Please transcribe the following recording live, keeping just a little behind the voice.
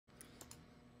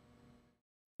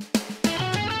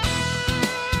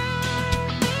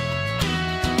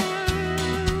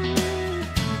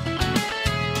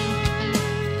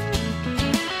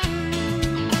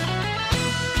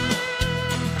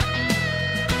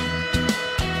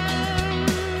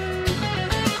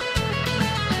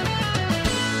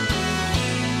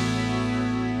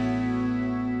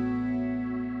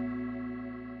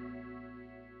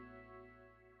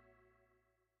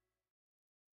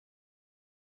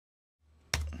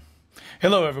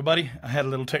Hello, everybody. I had a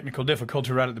little technical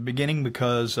difficulty right at the beginning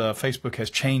because Facebook has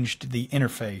changed the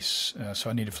interface. So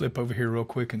I need to flip over here real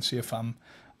quick and see if I'm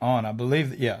on. I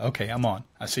believe that, yeah, okay, I'm on.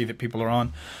 I see that people are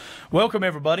on. Welcome,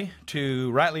 everybody,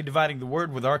 to Rightly Dividing the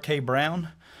Word with R.K. Brown.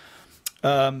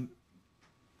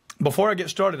 Before I get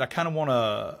started, I kind of want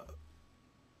to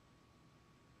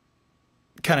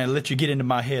let you get into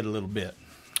my head a little bit.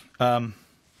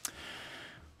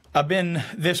 I've been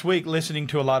this week listening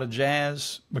to a lot of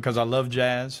jazz because I love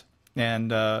jazz,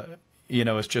 and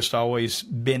it's just always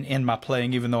been in my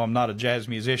playing. Even though I'm not a jazz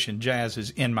musician, jazz is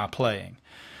in my playing.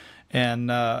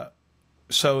 And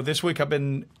so this week I've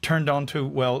been turned on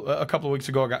to, a couple of weeks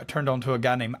ago I got turned on to a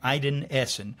guy named Aydin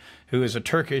Essen, who is a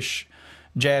Turkish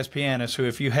jazz pianist who,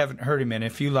 if you haven't heard him and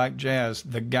if you like jazz,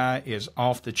 the guy is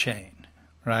off the chain,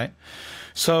 right?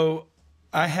 So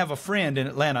I have a friend in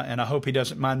Atlanta, and I hope he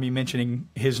doesn't mind me mentioning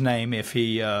his name if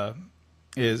he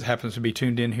happens to be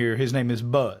tuned in here. His name is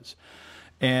Buzz.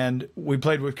 And we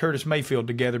played with Curtis Mayfield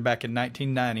together back in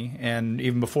 1990, and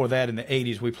even before that in the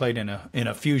 80s we played in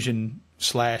a fusion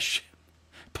 /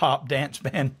 pop dance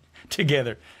band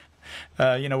together.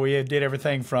 We did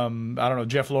everything from,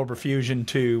 Jeff Lorber fusion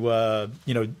to,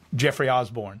 Jeffrey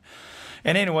Osborne.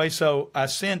 And anyway, so I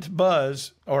sent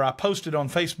Buzz, or I posted on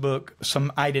Facebook,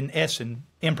 some Aydin Essen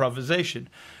improvisation.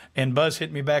 And Buzz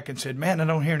hit me back and said, "Man, I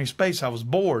don't hear any space. I was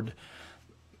bored,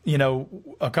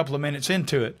 a couple of minutes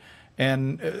into it.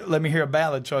 And let me hear a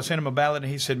ballad." So I sent him a ballad,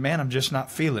 and he said, "Man, I'm just not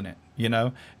feeling it,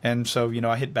 And so,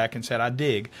 I hit back and said, "I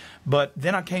dig." But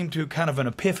then I came to kind of an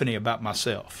epiphany about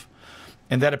myself.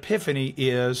 And that epiphany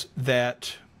is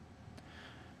that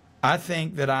I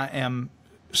think that I am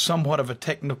somewhat of a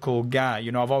technical guy.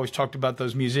 I've always talked about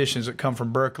those musicians that come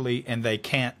from Berkeley and they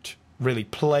can't really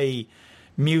play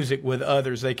music with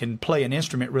others. They can play an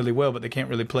instrument really well, but they can't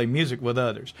really play music with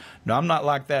others. No, I'm not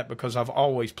like that because I've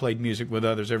always played music with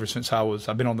others ever since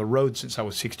I've been on the road since I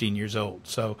was 16 years old.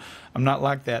 So I'm not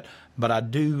like that, but I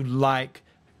do like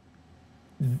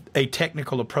a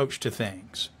technical approach to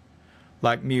things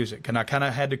like music. And I kind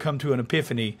of had to come to an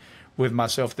epiphany with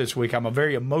myself this week. I'm a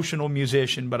very emotional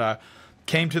musician, but I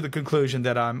came to the conclusion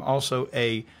that I'm also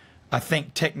I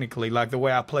think technically, like the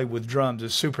way I play with drums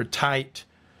is super tight,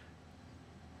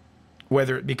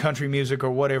 whether it be country music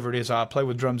or whatever it is. I play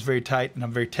with drums very tight, and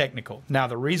I'm very technical. Now,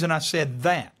 the reason I said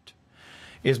that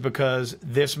is because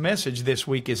this message this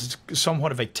week is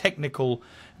somewhat of a technical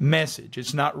message.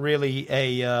 It's not really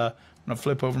I'm going to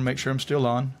flip over and make sure I'm still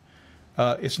on.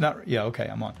 It's not, yeah, okay,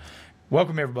 I'm on.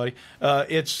 Welcome, everybody.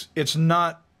 It's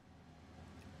not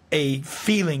a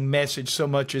feeling message so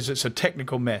much as it's a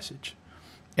technical message.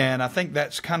 And I think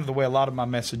that's kind of the way a lot of my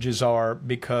messages are,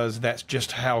 because that's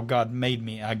just how God made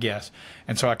me, I guess.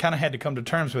 And so I kind of had to come to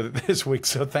terms with it this week.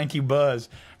 So thank you, Buzz,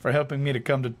 for helping me to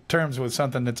come to terms with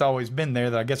something that's always been there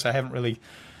that I guess I haven't really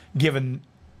given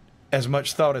as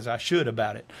much thought as I should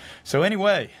about it. So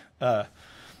anyway,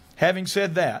 having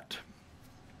said that,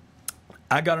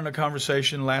 I got in a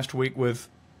conversation last week with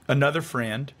another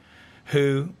friend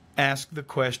who asked the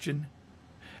question.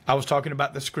 I was talking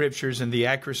about the scriptures and the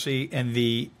accuracy and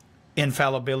the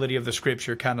infallibility of the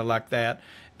scripture, kind of like that,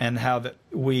 and how that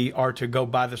we are to go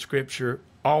by the scripture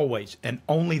always, and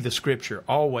only the scripture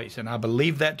always. And I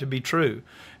believe that to be true.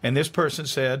 And this person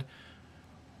said,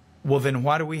 "Well, then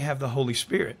why do we have the Holy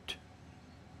Spirit?"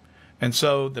 And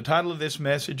so the title of this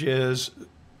message is,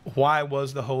 "Why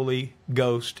was the Holy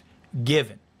Ghost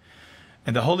given?"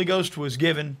 And the Holy Ghost was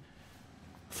given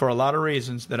for a lot of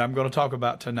reasons that I'm going to talk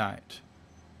about tonight.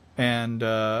 And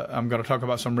I'm going to talk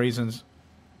about some reasons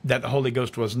that the Holy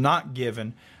Ghost was not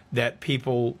given that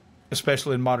people,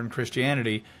 especially in modern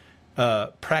Christianity,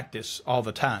 practice all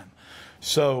the time.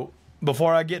 So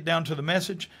before I get down to the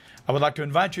message, I would like to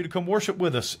invite you to come worship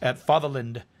with us at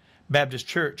Fatherland Baptist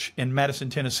Church in Madison,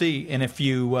 Tennessee. And if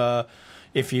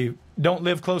you don't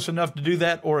live close enough to do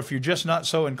that, or if you're just not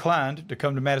so inclined to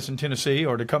come to Madison, Tennessee,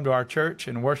 or to come to our church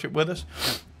and worship with us,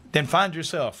 then find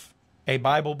yourself a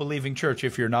Bible-believing church,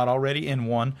 if you're not already in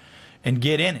one, and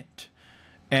get in it.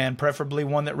 And preferably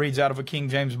one that reads out of a King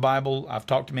James Bible. I've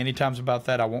talked many times about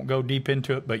that. I won't go deep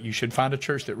into it, but you should find a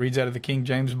church that reads out of the King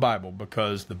James Bible,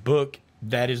 because the book,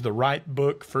 that is the right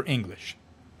book for English.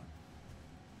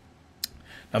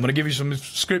 I'm going to give you some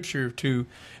scripture to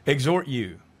exhort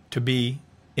you to be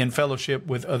in fellowship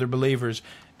with other believers,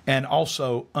 and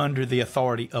also under the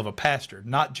authority of a pastor.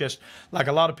 Not just like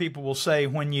a lot of people will say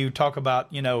when you talk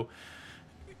about,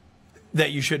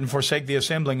 that you shouldn't forsake the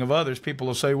assembling of others. People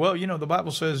will say, well, the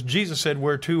Bible says, Jesus said,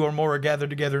 where two or more are gathered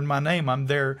together in my name, I'm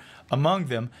there among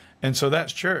them. And so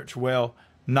that's church. Well,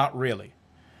 not really.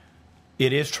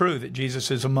 It is true that Jesus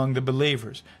is among the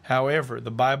believers. However,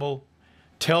 the Bible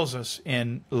tells us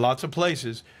in lots of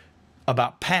places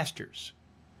about pastors,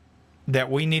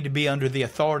 that we need to be under the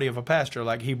authority of a pastor,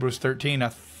 like Hebrews 13,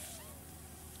 I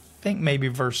think maybe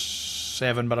verse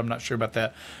 7, but I'm not sure about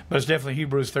that. But it's definitely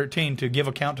Hebrews 13, to give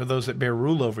account to those that bear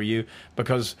rule over you,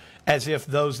 because as if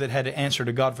those that had to answer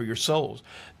to God for your souls,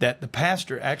 that the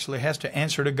pastor actually has to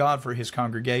answer to God for his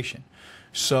congregation.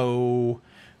 So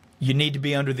you need to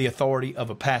be under the authority of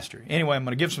a pastor. Anyway, I'm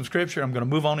going to give some scripture. I'm going to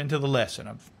move on into the lesson.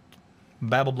 I've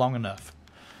babbled long enough.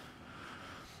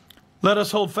 Let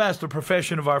us hold fast the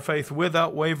profession of our faith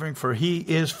without wavering, for he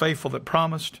is faithful that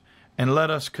promised. And let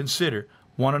us consider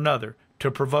one another to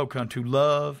provoke unto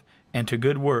love and to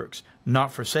good works,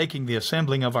 not forsaking the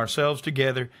assembling of ourselves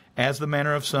together, as the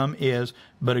manner of some is,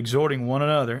 but exhorting one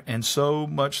another, and so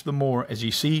much the more as ye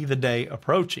see the day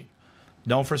approaching.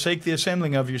 Don't forsake the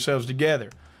assembling of yourselves together.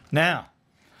 Now,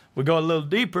 we go a little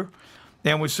deeper,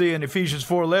 and we see in Ephesians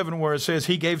 4:11 where it says,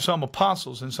 he gave some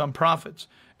apostles and some prophets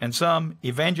and some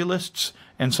evangelists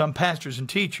and some pastors and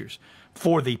teachers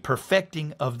for the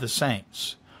perfecting of the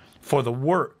saints, for the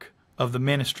work of the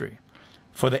ministry,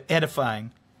 for the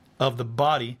edifying of the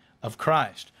body of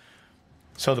Christ.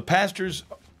 So the pastors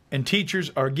and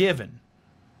teachers are given,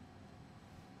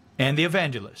 and the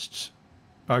evangelists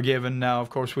are given. Now, of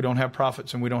course, we don't have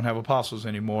prophets and we don't have apostles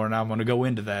anymore, and I'm going to go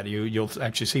into that. You'll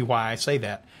actually see why I say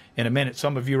that in a minute.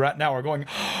 Some of you right now are going,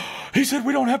 he said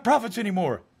we don't have prophets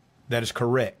anymore. That is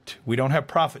correct. We don't have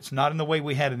prophets, not in the way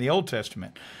we had in the Old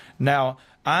Testament. Now,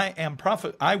 I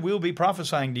will be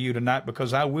prophesying to you tonight,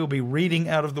 because I will be reading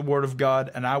out of the Word of God,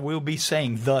 and I will be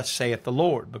saying, thus saith the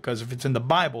Lord, because if it's in the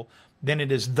Bible, then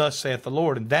it is thus saith the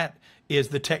Lord, and that is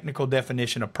the technical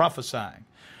definition of prophesying.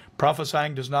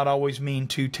 Prophesying does not always mean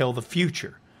to tell the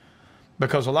future,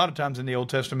 because a lot of times in the Old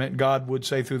Testament, God would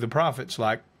say through the prophets,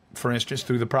 like, for instance,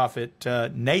 through the prophet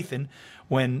Nathan,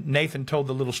 when Nathan told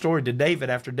the little story to David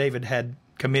after David had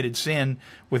committed sin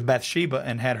with Bathsheba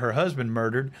and had her husband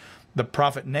murdered. The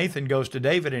prophet Nathan goes to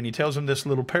David and he tells him this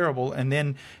little parable, and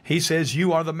then he says,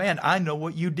 you are the man. I know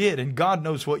what you did, and God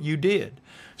knows what you did.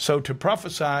 So to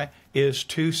prophesy is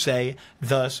to say,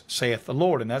 thus saith the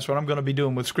Lord, and that's what I'm going to be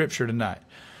doing with Scripture tonight.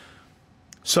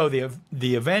 So the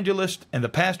evangelist and the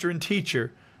pastor and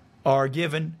teacher are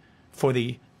given for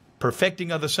the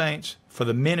perfecting of the saints, for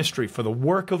the ministry, for the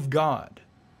work of God,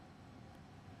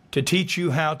 to teach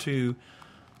you how to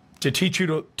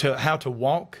how to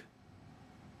walk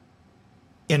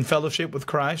in fellowship with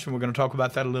Christ, and we're going to talk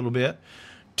about that a little bit,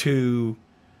 to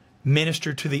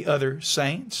minister to the other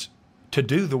saints, to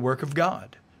do the work of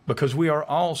God, because we are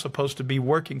all supposed to be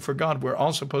working for God. We're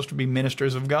all supposed to be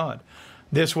ministers of God.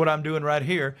 This, what I'm doing right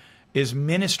here, is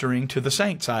ministering to the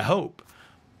saints, I hope.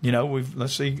 You know,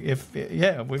 let's see if,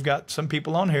 yeah, we've got some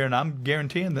people on here, and I'm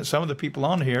guaranteeing that some of the people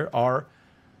on here are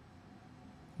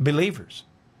believers.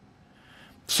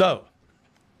 So,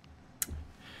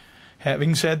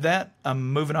 having said that,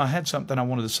 I'm moving on. I had something I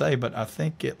wanted to say, but I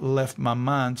think it left my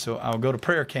mind, so I'll go to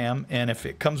prayer cam, and if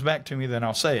it comes back to me, then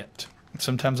I'll say it.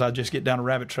 Sometimes I just get down a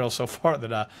rabbit trail so far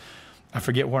that I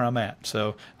forget where I'm at.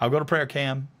 So I'll go to prayer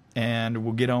cam, and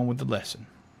we'll get on with the lesson.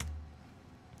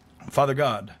 Father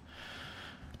God,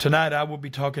 tonight I will be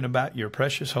talking about your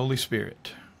precious Holy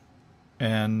Spirit,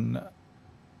 and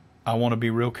I want to be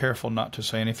real careful not to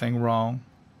say anything wrong,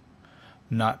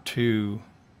 I'm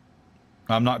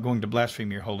not going to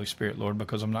blaspheme your Holy Spirit, Lord,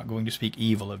 because I'm not going to speak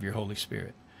evil of your Holy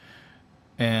Spirit.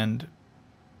 And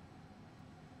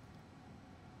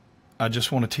I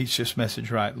just want to teach this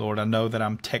message right, Lord. I know that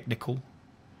I'm technical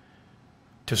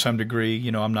to some degree.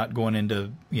 You know, I'm not going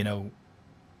into,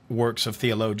 works of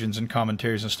theologians and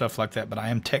commentaries and stuff like that, but I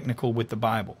am technical with the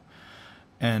Bible.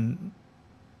 And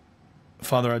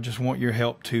Father, I just want your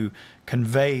help to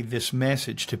convey this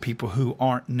message to people who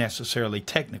aren't necessarily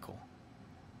technical,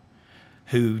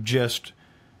 who just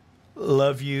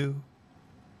love you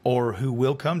or who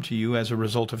will come to you as a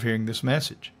result of hearing this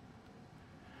message.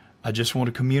 I just want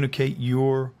to communicate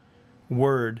your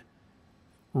word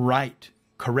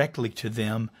correctly to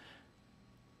them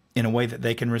in a way that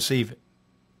they can receive it.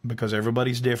 Because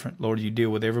everybody's different. Lord, you deal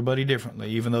with everybody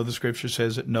differently, even though the Scripture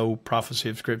says that no prophecy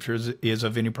of Scripture is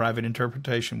of any private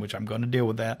interpretation, which I'm going to deal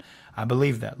with that. I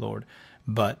believe that, Lord.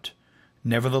 But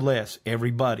nevertheless,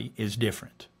 everybody is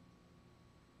different.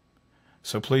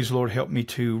 So please, Lord, help me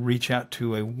to reach out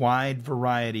to a wide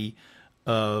variety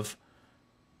of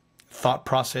thought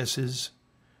processes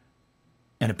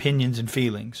and opinions and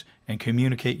feelings and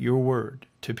communicate your word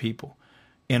to people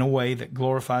in a way that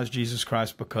glorifies Jesus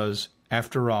Christ, because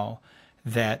after all,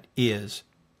 that is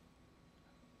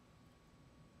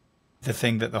the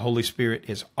thing that the Holy Spirit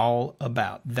is all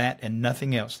about. That and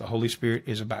nothing else. The Holy Spirit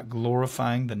is about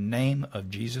glorifying the name of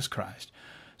Jesus Christ.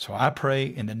 So I pray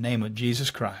in the name of Jesus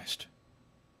Christ.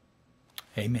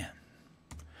 Amen.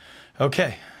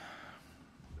 Okay.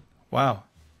 Wow.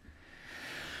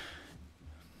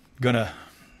 Gonna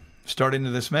start into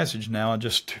this message now.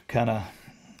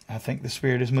 I think the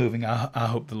Spirit is moving. I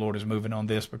hope the Lord is moving on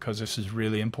this because this is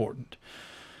really important.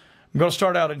 I'm going to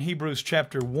start out in Hebrews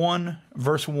chapter 1,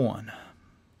 verse 1.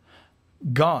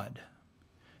 God,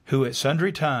 who at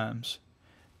sundry times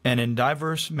and in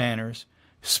diverse manners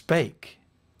spake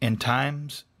in time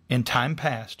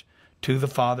past to the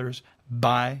fathers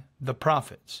by the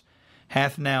prophets,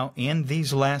 hath now in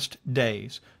these last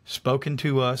days spoken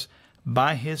to us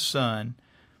by his Son,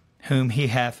 whom he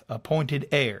hath appointed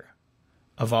heir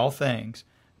of all things,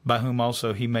 by whom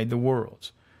also he made the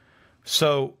worlds.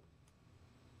 So,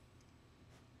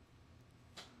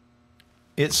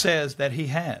 it says that he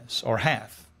has, or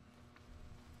hath,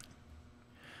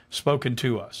 spoken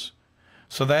to us.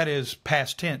 So that is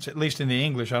past tense, at least in the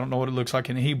English. I don't know what it looks like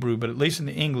in the Hebrew, but at least in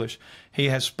the English, he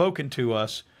has spoken to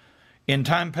us. In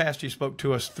time past, he spoke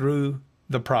to us through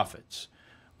the prophets,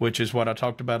 which is what I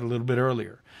talked about a little bit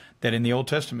earlier, that in the Old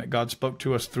Testament, God spoke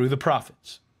to us through the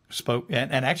prophets,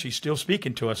 and actually still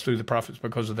speaking to us through the prophets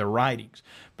because of their writings.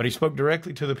 But he spoke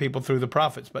directly to the people through the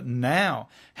prophets, but now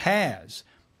has,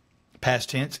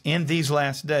 past tense, in these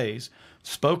last days,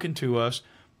 spoken to us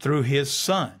through his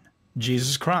Son,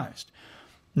 Jesus Christ.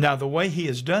 Now, the way he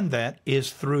has done that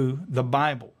is through the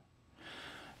Bible.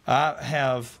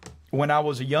 When I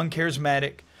was a young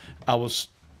charismatic, I was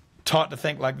taught to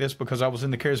think like this because I was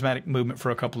in the charismatic movement for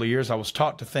a couple of years. I was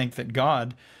taught to think that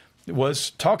God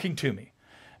was talking to me.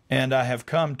 And I have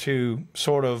come to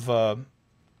sort of,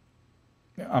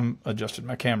 I'm adjusting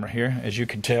my camera here, as you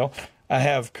can tell. I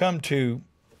have come to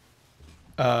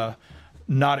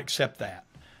not accept that.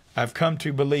 I've come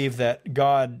to believe that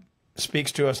God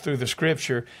speaks to us through the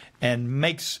Scripture and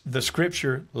makes the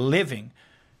Scripture living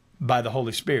by the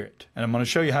Holy Spirit. And I'm going to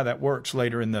show you how that works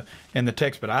later in the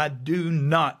text. But I do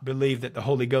not believe that the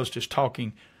Holy Ghost is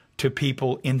talking to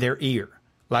people in their ear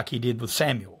like he did with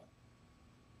Samuel.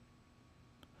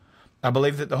 I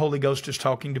believe that the Holy Ghost is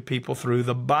talking to people through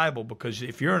the Bible, because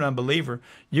if you're an unbeliever,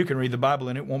 you can read the Bible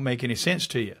and it won't make any sense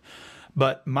to you.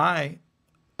 But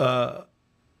the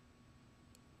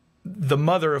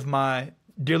mother of my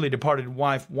dearly departed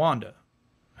wife, Wanda,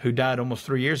 who died almost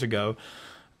 3 years ago,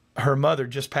 her mother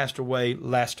just passed away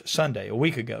last Sunday, a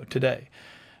week ago today.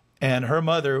 And her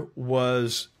mother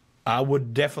was, I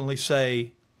would definitely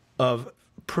say, of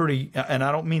pretty, and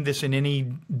I don't mean this in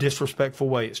any disrespectful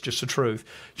way, it's just the truth.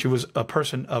 She was a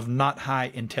person of not high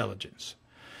intelligence.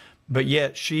 But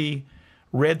yet she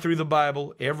read through the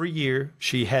Bible every year.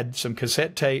 She had some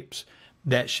cassette tapes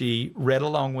that she read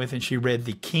along with, and she read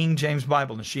the King James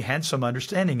Bible, and she had some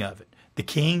understanding of it. The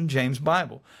King James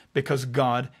Bible, because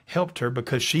God helped her,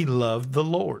 because she loved the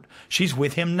Lord. She's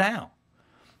with him now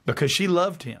because she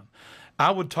loved him.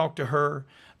 I would talk to her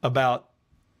about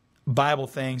Bible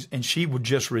things, and she would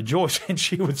just rejoice. And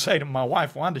she would say to my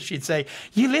wife, Wanda, she'd say,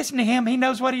 "You listen to him. He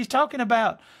knows what he's talking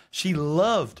about." She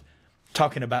loved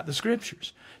talking about the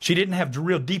Scriptures. She didn't have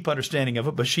real deep understanding of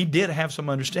it, but she did have some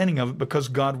understanding of it because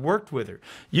God worked with her.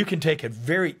 You can take a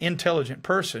very intelligent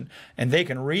person and they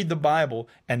can read the Bible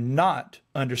and not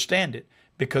understand it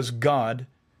because God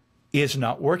is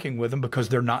not working with them, because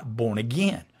they're not born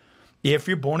again. If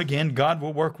you're born again, God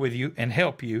will work with you and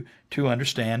help you to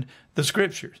understand the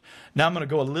Scriptures. Now I'm going to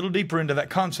go a little deeper into that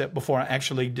concept before I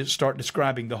actually start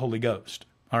describing the Holy Ghost.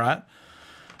 All right?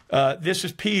 This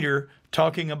is Peter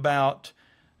talking about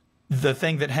the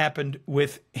thing that happened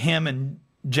with him and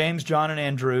James, John, and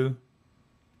Andrew,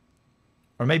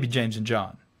 or maybe James and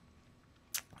John,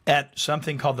 at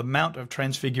something called the Mount of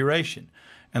Transfiguration.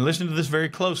 And listen to this very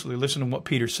closely. Listen to what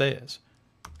Peter says.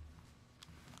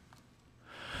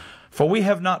 "For we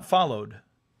have not followed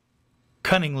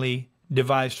cunningly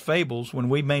devised fables when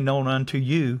we made known unto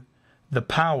you the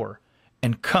power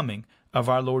and coming of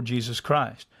our Lord Jesus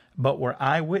Christ, but were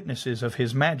eyewitnesses of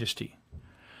his majesty.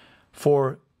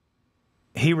 For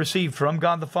he received from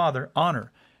God the Father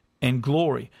honor and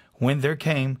glory when there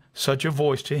came such a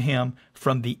voice to him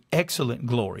from the excellent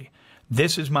glory,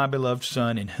 This is my beloved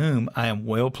Son, in whom I am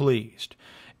well pleased.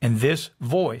 And this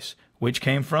voice, which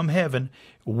came from heaven,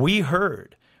 we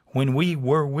heard when we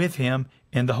were with him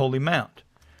in the Holy Mount."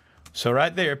 So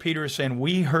right there, Peter is saying,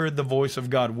 we heard the voice of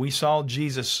God. We saw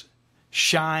Jesus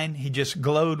shine. He just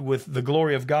glowed with the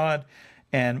glory of God,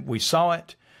 and we saw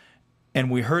it. And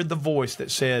we heard the voice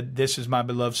that said, "This is my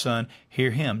beloved Son,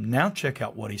 hear him." Now check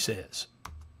out what he says.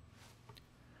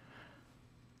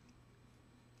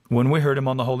 when we heard him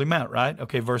on the Holy Mount, right?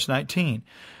 Okay, verse 19.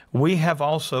 We have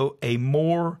also a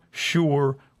more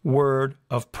sure word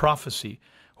of prophecy,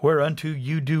 whereunto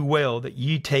you do well that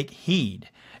ye take heed,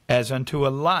 as unto a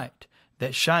light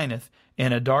that shineth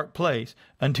in a dark place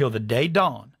until the day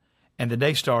dawn, and the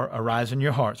day star arise in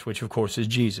your hearts, which of course is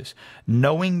Jesus.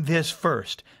 Knowing this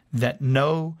first, that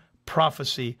no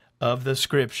prophecy of the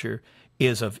Scripture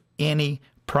is of any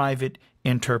private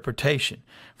interpretation.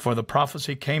 For the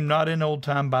prophecy came not in old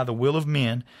time by the will of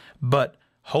men, but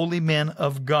holy men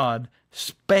of God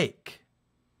spake.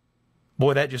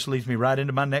 Boy, that just leads me right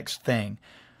into my next thing.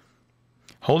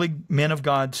 Holy men of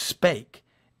God spake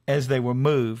as they were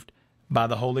moved by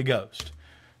the Holy Ghost.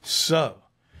 So,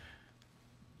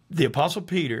 the Apostle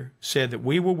Peter said that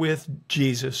we were with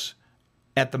Jesus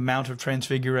at the Mount of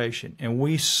Transfiguration, and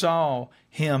we saw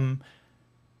him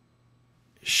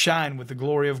shine with the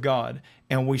glory of God,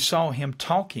 and we saw him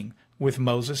talking with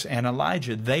Moses and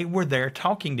Elijah. They were there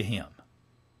talking to him.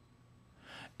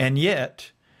 And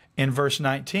yet, in verse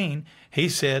 19, he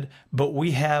said, but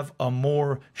we have a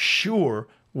more sure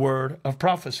word of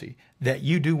prophecy that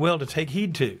you do well to take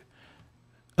heed to.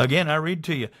 Again, I read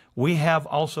to you, we have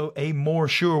also a more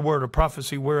sure word of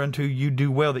prophecy whereunto you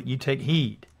do well that you take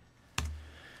heed.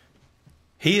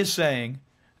 He is saying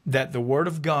that the word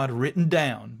of God written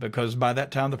down, because by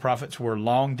that time the prophets were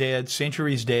long dead,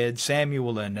 centuries dead,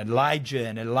 Samuel and Elijah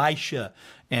and Elisha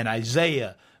and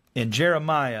Isaiah and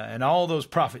Jeremiah and all those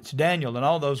prophets, Daniel and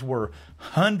all those were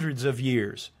hundreds of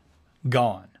years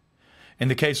gone. In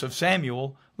the case of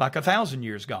Samuel, like 1,000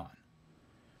 years gone.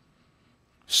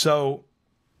 So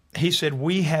he said,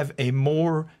 we have a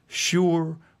more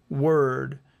sure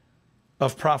word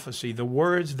of prophecy, the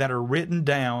words that are written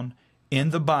down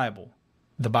in the Bible.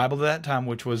 The Bible at that time,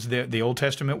 which was the Old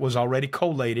Testament, was already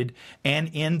collated and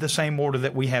in the same order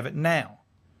that we have it now.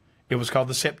 It was called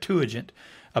the Septuagint.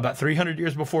 About 300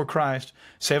 years before Christ,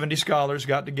 70 scholars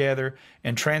got together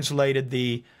and translated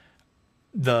the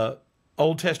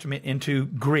Old Testament into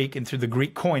Greek, and through the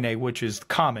Greek Koine, which is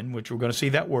common, which we're going to see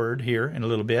that word here in a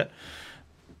little bit.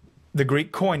 The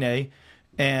Greek Koine,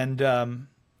 and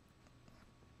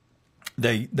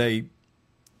they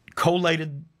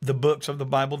collated the books of the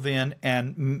Bible then,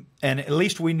 and at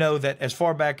least we know that as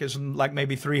far back as like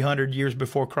maybe 300 years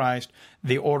before Christ,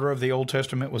 the order of the Old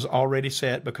Testament was already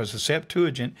set, because the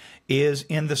Septuagint is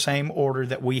in the same order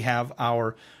that we have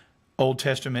our Old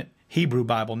Testament Hebrew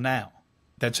Bible now.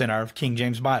 That's in our King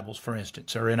James Bibles, for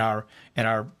instance, or in our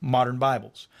modern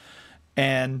Bibles.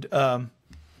 And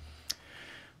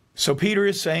so Peter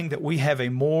is saying that we have a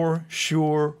more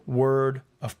sure word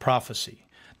of prophecy.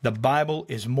 The Bible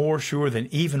is more sure than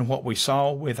even what we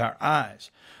saw with our eyes,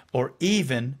 or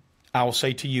even, I will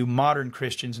say to you, modern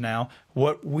Christians now,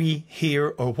 what we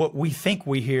hear or what we think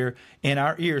we hear in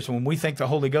our ears when we think the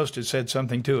Holy Ghost has said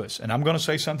something to us. And I'm going to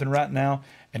say something right now,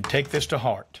 and take this to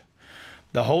heart.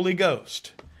 The Holy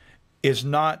Ghost is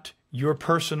not your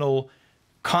personal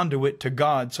conduit to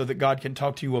God so that God can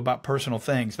talk to you about personal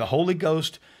things. The Holy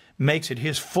Ghost makes it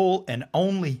his full and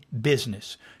only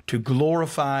business to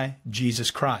glorify Jesus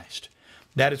Christ.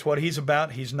 That is what he's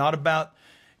about. He's not about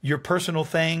your personal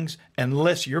things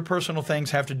unless your personal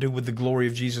things have to do with the glory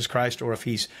of Jesus Christ, or if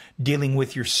he's dealing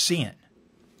with your sin.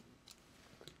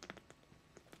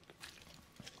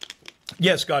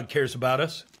 Yes, God cares about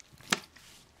us.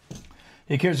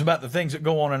 He cares about the things that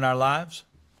go on in our lives.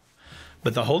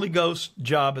 But the Holy Ghost's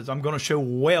job, as I'm going to show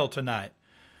well tonight,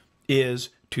 is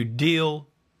to deal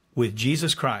with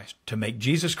Jesus Christ, to make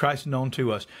Jesus Christ known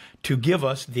to us, to give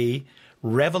us the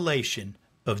revelation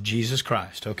of Jesus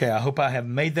Christ. Okay, I hope I have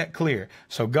made that clear.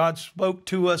 So God spoke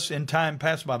to us in time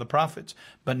past by the prophets,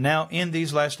 but now in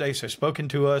these last days has spoken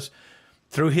to us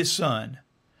through his Son,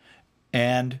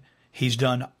 and he's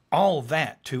done all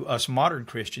that to us modern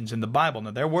Christians in the Bible.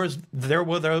 Now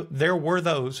there were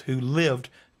those who lived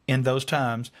in those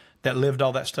times that lived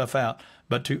all that stuff out,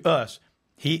 but to us,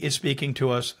 he is speaking to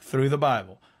us through the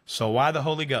Bible. So why the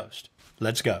Holy Ghost?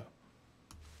 Let's go.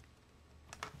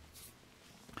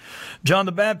 John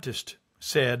the Baptist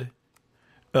said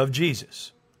of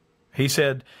Jesus,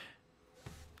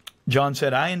 John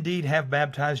said, I indeed have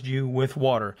baptized you with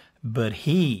water, but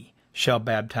he shall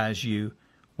baptize you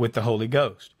with the Holy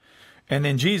Ghost. And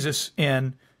then Jesus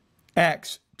in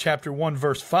Acts chapter 1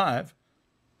 verse 5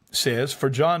 says, for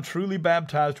John truly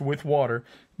baptized with water,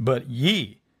 but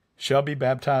ye shall be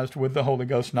baptized with the Holy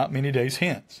Ghost not many days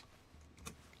hence.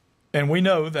 And we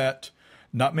know that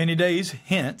not many days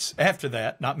after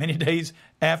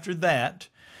that,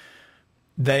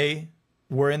 they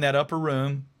were in that upper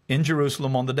room in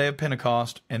Jerusalem on the day of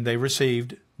Pentecost, and they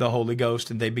received the Holy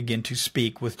Ghost and they begin to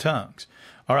speak with tongues.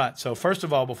 All right, so first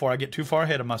of all, before I get too far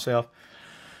ahead of myself,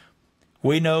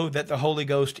 we know that the Holy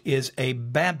Ghost is a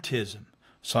baptism.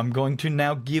 So I'm going to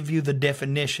now give you the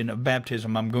definition of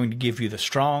baptism. I'm going to give you the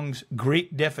Strong's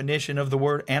Greek definition of the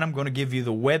word, and I'm going to give you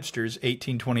the Webster's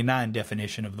 1829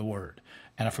 definition of the word.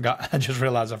 And I just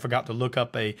realized I forgot to look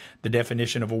up the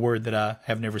definition of a word that I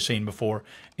have never seen before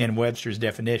in Webster's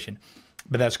definition.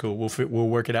 But that's cool. We'll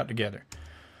work it out together.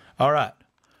 All right.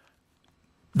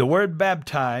 The word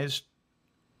baptized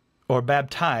or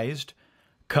baptized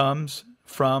comes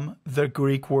from the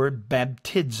Greek word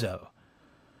baptizo.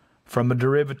 From a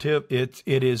derivative, it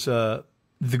is the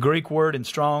Greek word in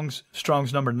Strong's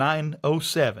number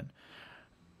 907.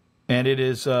 And it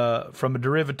is from a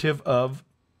derivative of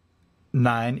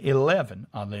 911,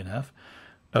 oddly enough,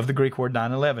 of the Greek word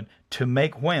 911. To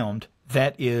make whelmed,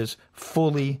 that is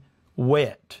fully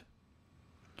wet.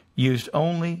 Used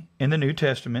only in the New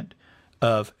Testament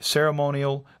of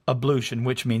ceremonial ablution,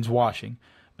 which means washing,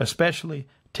 especially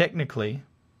technically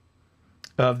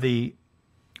of the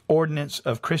ordinance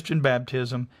of Christian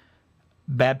baptism,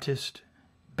 Baptist,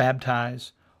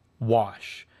 baptize,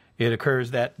 wash. It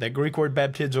occurs that Greek word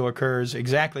baptizo occurs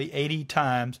exactly 80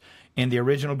 times in the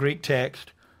original Greek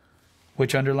text,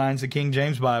 which underlines the King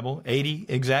James Bible, 80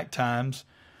 exact times.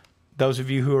 Those of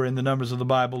you who are in the numbers of the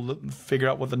Bible, figure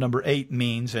out what the number 8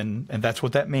 means, and that's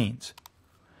what that means.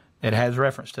 It has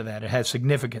reference to that. It has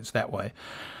significance that way.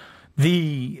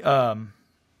 The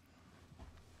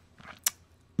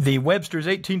Webster's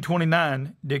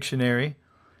 1829 dictionary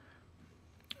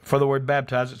for the word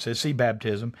baptize, it says, see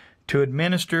baptism, to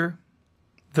administer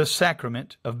the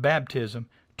sacrament of baptism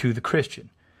to the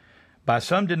Christian. By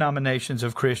some denominations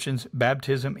of Christians,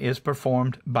 baptism is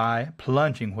performed by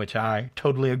plunging, which I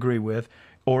totally agree with,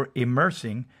 or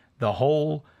immersing the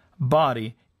whole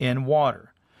body in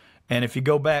water. And if you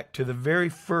go back to the very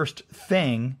first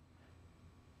thing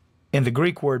in the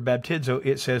Greek word baptizo,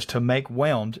 it says to make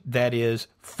whelmed, that is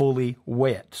fully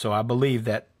wet. So I believe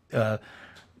that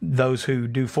those who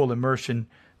do full immersion,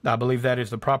 I believe that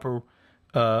is the proper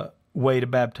way to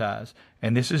baptize.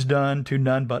 And this is done to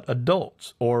none but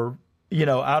adults, or,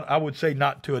 I would say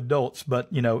not to adults, but,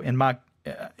 in my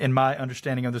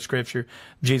understanding of the Scripture,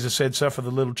 Jesus said, suffer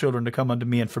the little children to come unto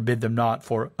me and forbid them not,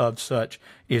 for of such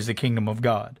is the kingdom of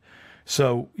God.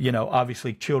 So,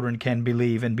 obviously children can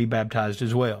believe and be baptized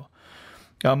as well.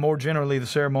 More generally, the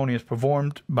ceremony is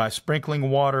performed by sprinkling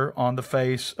water on the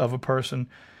face of a person,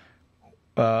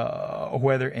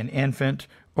 whether an infant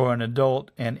or an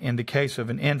adult, and in the case of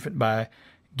an infant, by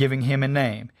giving him a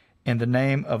name, in the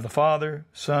name of the Father,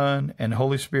 Son, and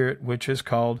Holy Spirit, which is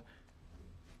called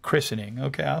christening.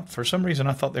 Okay, for some reason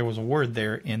I thought there was a word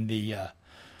there in the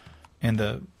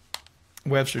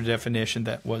Webster definition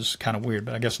that was kind of weird,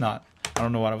 but I guess not. I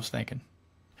don't know what I was thinking.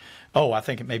 Oh, I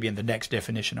think it may be in the next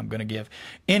definition I'm going to give.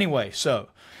 Anyway, so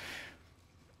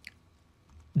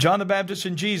John the Baptist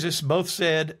and Jesus both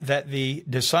said that the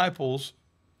disciples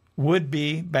would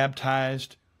be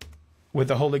baptized with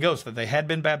the Holy Ghost, that they had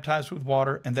been baptized with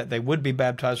water and that they would be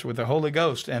baptized with the Holy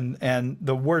Ghost. And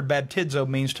the word baptizo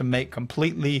means to make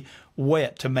completely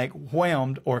wet, to make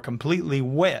whelmed or completely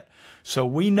wet. So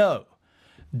we know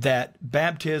that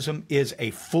baptism is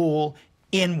a full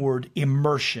inward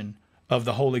immersion of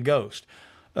the Holy Ghost.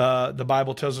 The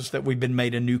Bible tells us that we've been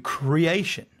made a new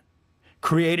creation,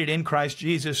 created in Christ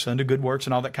Jesus unto good works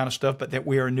and all that kind of stuff, but that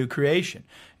we are a new creation.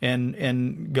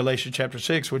 In Galatians chapter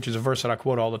 6, which is a verse that I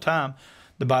quote all the time,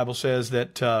 the Bible says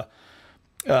that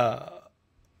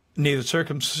neither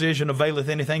circumcision availeth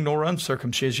anything nor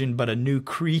uncircumcision, but a new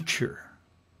creature.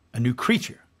 A new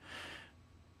creature.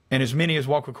 And as many as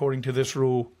walk according to this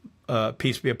rule,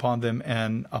 peace be upon them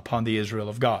and upon the Israel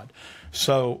of God.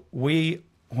 So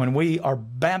when we are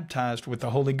baptized with the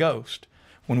Holy Ghost,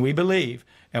 when we believe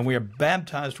and we are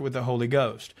baptized with the Holy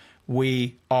Ghost,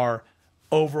 we are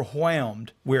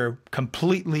overwhelmed. We're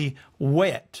completely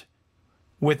wet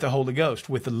with the Holy Ghost,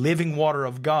 with the living water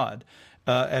of God.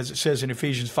 As it says in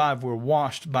Ephesians 5, we're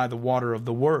washed by the water of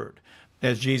the Word.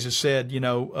 As Jesus said,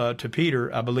 to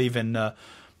Peter, I believe in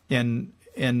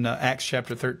Acts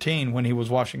chapter 13, when he was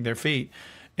washing their feet.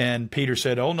 And Peter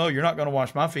said, oh, no, you're not going to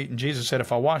wash my feet. And Jesus said,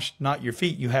 if I wash not your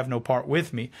feet, you have no part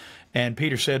with me. And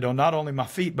Peter said, oh, not only my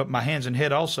feet, but my hands and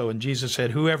head also. And Jesus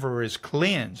said, whoever is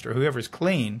cleansed or whoever is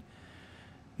clean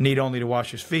need only to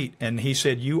wash his feet. And he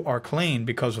said, you are clean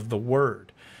because of the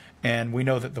Word. And we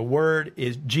know that the Word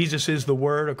is, Jesus is the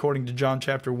Word, according to John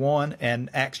chapter 1 and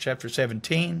Acts chapter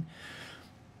 17.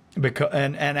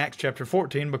 and Acts chapter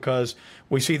 14, because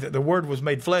we see that the Word was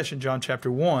made flesh in John chapter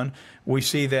 1. We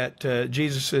see that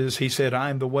he said, I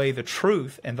am the way, the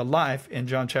truth, and the life in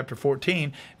John chapter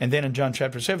 14. And then in John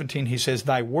chapter 17, he says,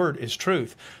 thy Word is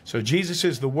truth. So Jesus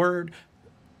is the Word,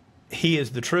 he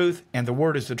is the truth, and the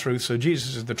Word is the truth. So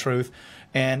Jesus is the truth.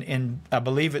 And I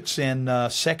believe it's in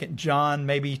 2 John,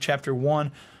 maybe chapter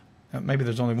 1. Maybe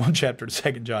there's only one chapter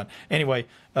to 2 John. Anyway,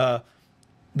 that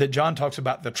John talks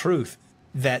about the truth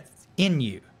that's in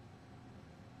you,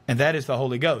 and that is the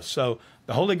Holy Ghost. So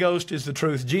the Holy Ghost is the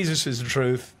truth. Jesus is the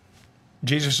truth.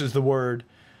 Jesus is the Word.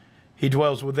 He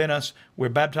dwells within us. We're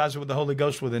baptized with the Holy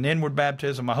Ghost with an inward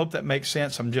baptism. I hope that makes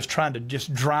sense. I'm just trying to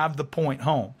drive the point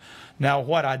home. Now,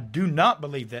 what I do not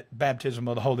believe that baptism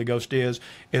of the Holy Ghost is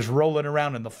rolling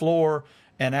around in the floor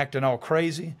and acting all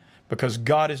crazy, because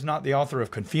God is not the author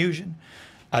of confusion.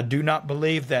 I do not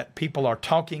believe that people are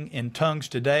talking in tongues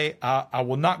today. I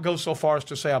will not go so far as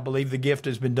to say I believe the gift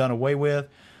has been done away with.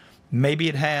 Maybe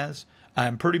it has. I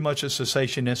am pretty much a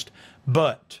cessationist,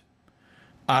 but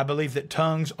I believe that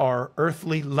tongues are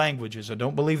earthly languages. I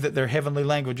don't believe that they're heavenly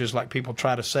languages like people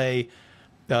try to say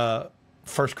 1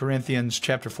 Corinthians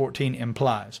chapter 14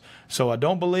 implies. So I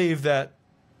don't believe that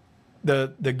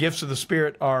the gifts of the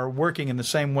Spirit are working in the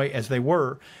same way as they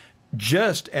were,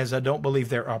 just as I don't believe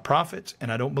there are prophets,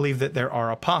 and I don't believe that there are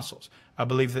apostles. I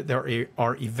believe that there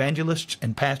are evangelists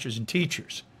and pastors and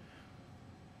teachers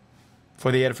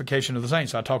for the edification of the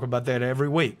saints. I talk about that every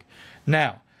week.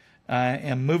 Now, I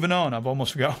am moving on. I've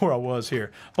almost forgot where I was here.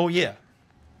 Oh, yeah.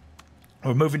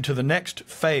 We're moving to the next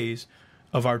phase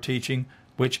of our teaching,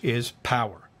 which is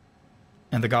power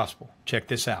and the gospel. Check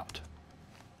this out.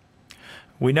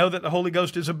 We know that the Holy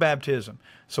Ghost is a baptism.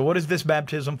 So what is this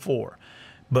baptism for?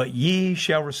 But ye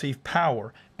shall receive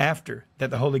power after that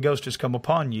the Holy Ghost has come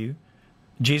upon you.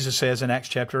 Jesus says in Acts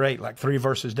chapter 8, like 3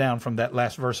 verses down from that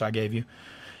last verse I gave you.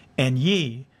 And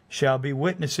ye shall be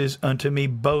witnesses unto me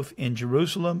both in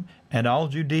Jerusalem and all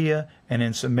Judea and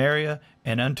in Samaria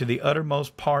and unto the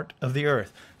uttermost part of the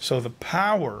earth. So the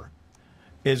power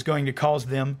is going to cause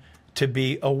them to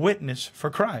be a witness for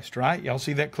Christ, right? Y'all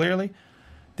see that clearly?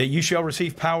 That you shall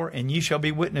receive power, and ye shall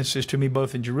be witnesses to me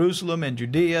both in Jerusalem and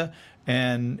Judea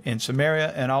and in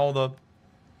Samaria and all the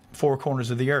four corners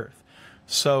of the earth.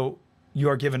 So you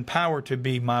are given power to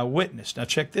be my witness. Now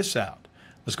check this out.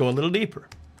 Let's go a little deeper.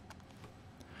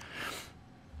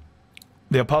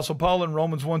 The Apostle Paul in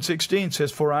Romans 1:16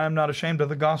 says, For I am not ashamed of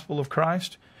the gospel of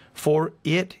Christ, for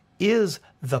it is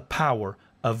the power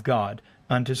of God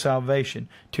unto salvation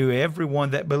to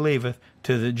everyone that believeth,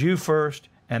 to the Jew first,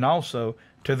 and also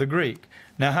to the Greek.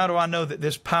 Now, how do I know that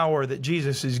this power that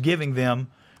Jesus is giving them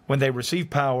when they receive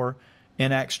power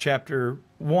in Acts chapter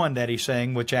 1 that he's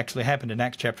saying, which actually happened in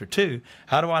Acts chapter 2,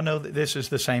 how do I know that this is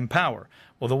the same power?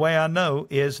 Well, the way I know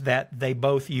is that they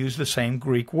both use the same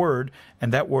Greek word,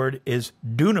 and that word is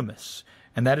dunamis,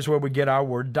 and that is where we get our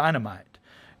word dynamite.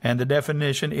 And the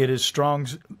definition, it is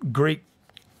Strong's Greek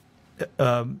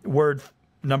word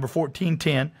number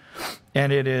 1410,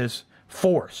 and it is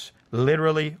force,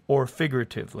 literally or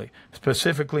figuratively,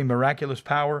 specifically miraculous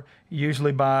power,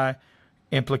 usually by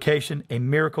implication a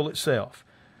miracle itself,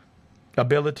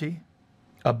 ability,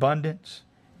 abundance,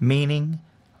 meaning,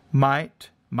 might,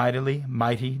 mightily,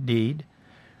 mighty deed,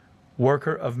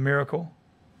 worker of miracle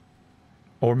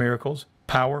or miracles,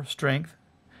 power, strength,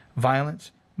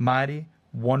 violence, mighty,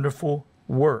 wonderful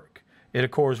work. It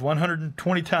occurs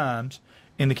 120 times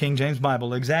in the King James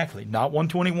Bible, exactly. Not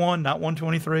 121, not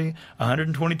 123,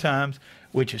 120 times,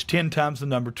 which is 10 times the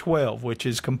number 12, which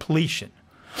is completion.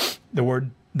 The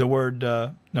word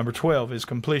number 12 is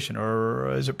completion,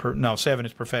 or is it? 7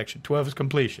 is perfection. 12 is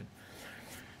completion.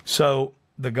 So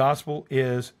the gospel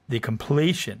is the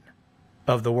completion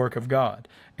of the work of God.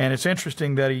 And it's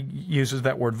interesting that he uses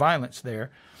that word violence there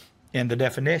in the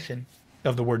definition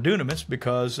of the word dunamis,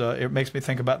 because it makes me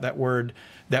think about that word,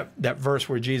 that verse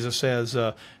where Jesus says,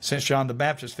 since John the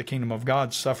Baptist, the kingdom of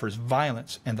God suffers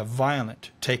violence, and the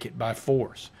violent take it by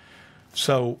force.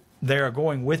 So they are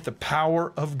going with the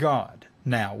power of God.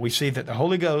 Now, we see that the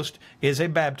Holy Ghost is a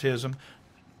baptism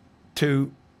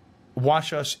to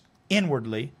wash us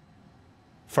inwardly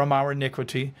from our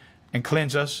iniquity and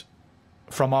cleanse us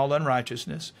from all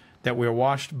unrighteousness, that we are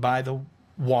washed by the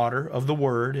water of the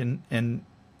Word in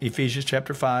Ephesians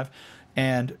chapter 5.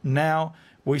 And now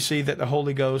we see that the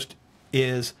Holy Ghost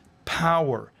is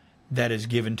power that is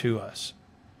given to us.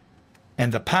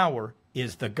 And the power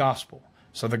is the gospel.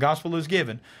 So the gospel is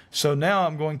given. So now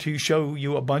I'm going to show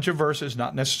you a bunch of verses,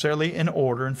 not necessarily in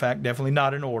order, in fact, definitely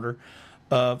not in order,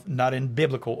 of, not in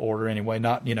biblical order anyway,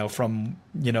 not, from,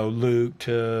 Luke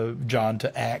to John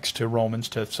to Acts to Romans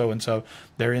to so-and-so.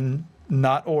 They're in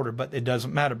not order, but it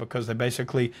doesn't matter because they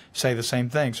basically say the same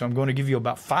thing. So I'm going to give you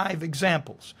about 5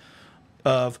 examples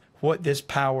of what this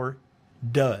power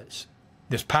does.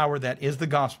 This power that is the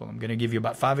gospel. I'm going to give you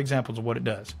about 5 examples of what it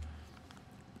does.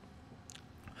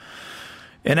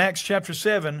 In Acts chapter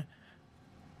 7,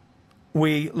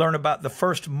 we learn about the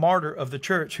first martyr of the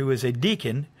church, who is a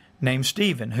deacon named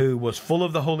Stephen, who was full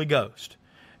of the Holy Ghost.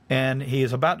 And he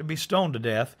is about to be stoned to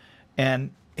death,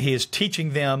 and he is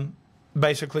teaching them.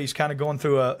 Basically, he's kind of going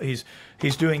through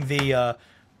he's doing the,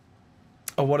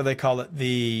 what do they call it?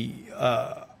 The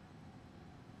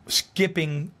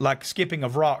skipping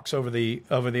of rocks over the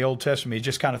Old Testament. He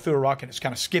just kind of threw a rock and it's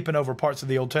kind of skipping over parts of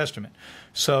the Old Testament.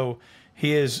 So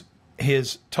he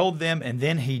has told them, and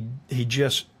then he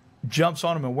just jumps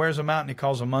on them and wears them out, and he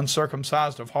calls them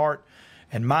uncircumcised of heart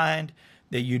and mind,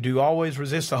 that you do always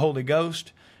resist the Holy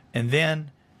Ghost. And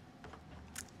then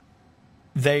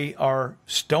they are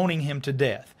stoning him to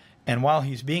death. And while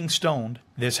he's being stoned,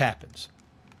 this happens.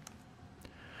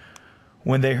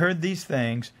 When they heard these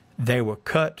things, they were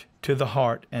cut to the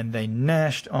heart, and they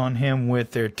gnashed on him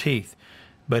with their teeth.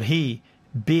 But he,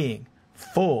 being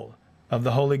full of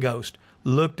the Holy Ghost,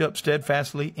 looked up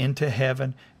steadfastly into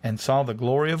heaven and saw the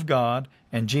glory of God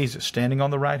and Jesus standing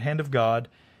on the right hand of God,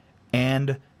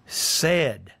 and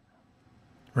said,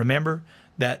 remember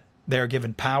that they are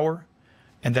given power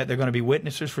and that they're going to be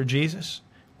witnesses for Jesus?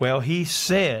 Well, he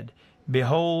said,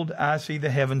 behold, I see the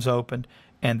heavens opened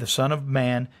and the Son of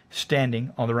Man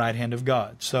standing on the right hand of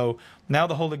God. So now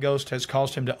the Holy Ghost has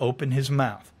caused him to open his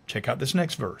mouth. Check out this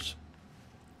next verse.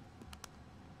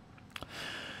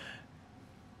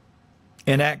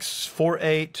 In Acts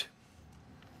 4:8,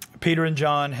 Peter and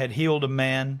John had healed a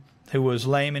man who was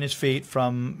lame in his feet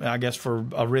from, I guess, for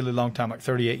a really long time, like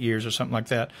 38 years or something like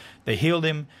that. They healed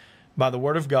him by the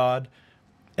word of God,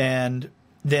 and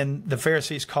then the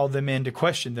Pharisees called them in to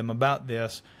question them about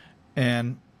this,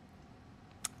 and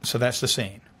so that's the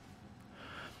scene.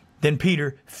 Then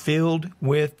Peter, filled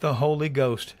with the Holy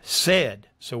Ghost, said,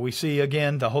 so we see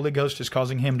again the Holy Ghost is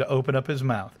causing him to open up his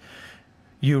mouth,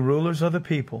 you rulers of the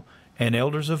people and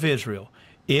elders of Israel,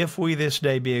 if we this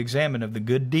day be examined of the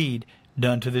good deed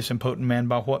done to this impotent man,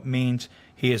 by what means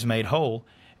he is made whole,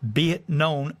 be it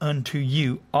known unto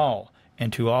you all,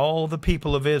 and to all the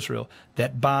people of Israel,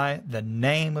 that by the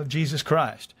name of Jesus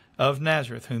Christ of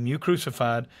Nazareth, whom you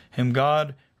crucified, whom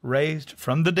God raised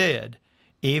from the dead,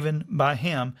 even by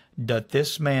him doth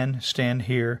this man stand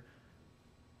here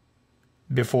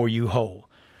before you whole.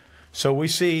 So we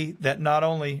see that not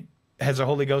only has the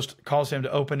Holy Ghost caused him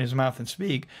to open his mouth and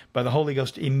speak, but the Holy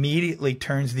Ghost immediately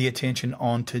turns the attention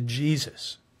on to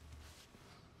Jesus.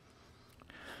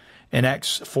 In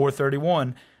Acts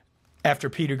 4:31, after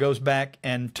Peter goes back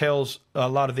and tells a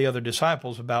lot of the other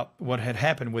disciples about what had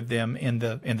happened with them in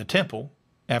the temple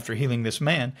after healing this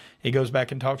man, he goes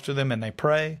back and talks to them, and they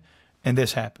pray, and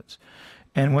this happens.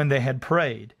 And when they had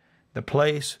prayed, the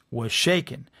place was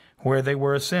shaken where they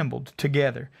were assembled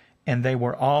together, and they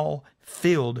were all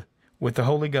filled with the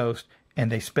Holy Ghost,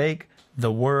 and they spake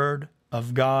the word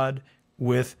of God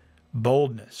with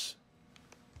boldness.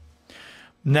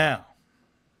 Now,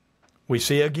 we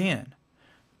see again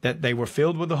that they were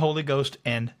filled with the Holy Ghost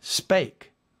and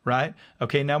spake, right?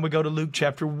 Okay, now we go to Luke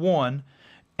chapter 1,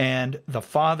 and the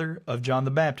father of John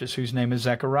the Baptist, whose name is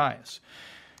Zacharias.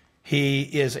 He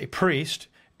is a priest,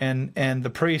 and the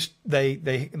priest,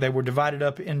 they were divided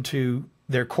up into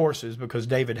their courses because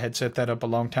David had set that up a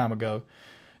long time ago.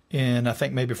 In, I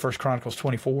think, maybe 1 Chronicles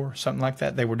 24, something like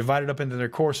that. They were divided up into their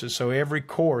courses, so every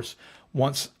course,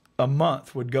 once a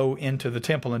month, would go into the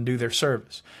temple and do their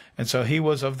service. And so he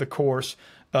was of the course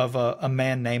of a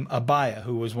man named Abiah,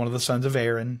 who was one of the sons of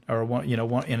Aaron, or one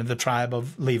in the tribe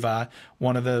of Levi,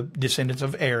 one of the descendants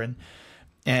of Aaron.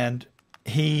 And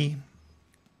he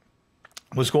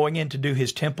was going in to do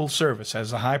his temple service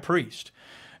as a high priest.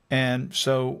 And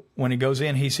so when he goes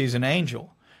in, he sees an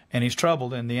angel, and he's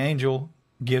troubled, and the angel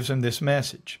gives him this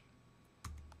message.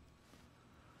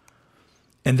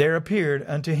 And there appeared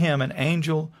unto him an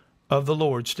angel of the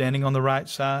Lord standing on the right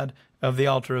side of the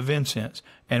altar of incense.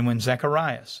 And when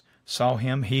Zacharias saw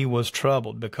him, he was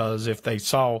troubled, because if they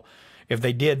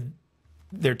did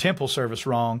their temple service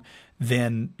wrong,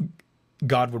 then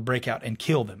God would break out and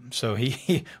kill them. So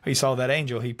he saw that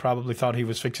angel. He probably thought he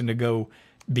was fixing to go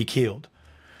be killed.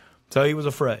 So he was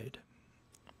afraid.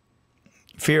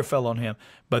 Fear fell on him.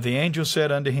 But the angel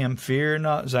said unto him, Fear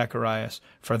not, Zacharias,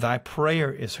 for thy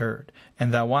prayer is heard,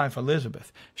 and thy wife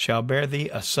Elizabeth shall bear thee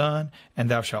a son, and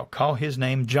thou shalt call his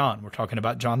name John. We're talking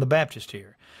about John the Baptist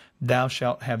here. thou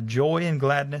shalt have joy and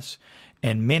gladness,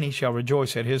 and many shall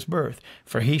rejoice at his birth.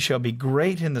 For he shall be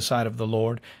great in the sight of the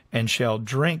Lord, and shall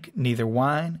drink neither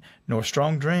wine nor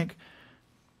strong drink,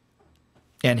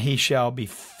 and he shall be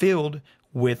filled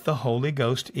with the Holy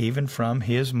Ghost even from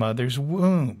his mother's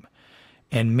womb.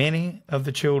 And many of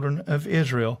the children of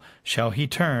Israel shall he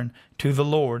turn to the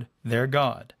Lord their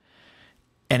God.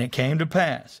 And it came to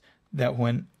pass that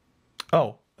when,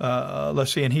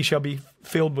 let's see, and he shall be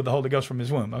filled with the Holy Ghost from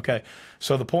his womb. Okay,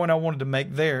 so the point I wanted to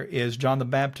make there is John the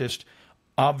Baptist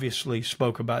obviously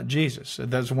spoke about Jesus.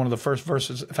 That's one of the first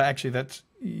verses. Actually, that's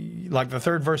like the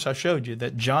third verse I showed you,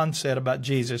 that John said about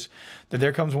Jesus, that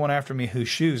there comes one after me whose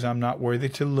shoes I'm not worthy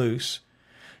to loose.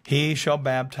 He shall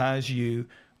baptize you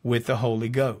with the Holy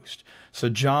Ghost. So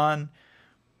John,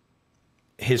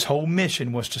 his whole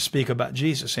mission was to speak about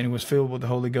Jesus, and he was filled with the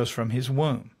Holy Ghost from his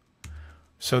womb.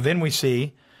 So then we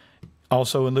see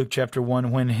also in Luke chapter 1,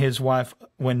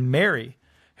 when Mary,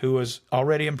 who was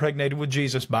already impregnated with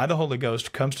Jesus by the Holy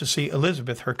Ghost, comes to see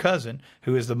Elizabeth, her cousin,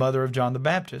 who is the mother of John the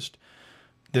Baptist,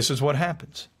 this is what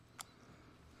happens.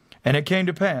 And it came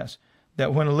to pass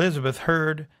that when Elizabeth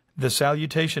heard the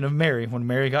salutation of Mary, when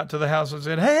Mary got to the house and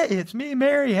said, "Hey, it's me,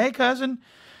 Mary. Hey, cousin,"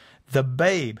 the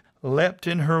babe leapt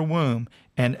in her womb,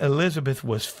 and Elizabeth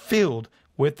was filled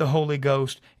with the Holy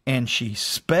Ghost, and she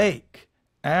spake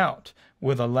out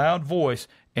with a loud voice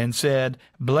and said,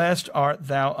 "Blessed art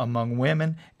thou among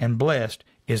women, and blessed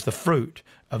is the fruit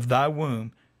of thy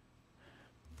womb."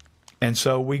 And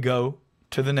so we go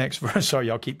to the next verse. Sorry,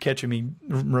 y'all keep catching me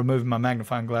removing my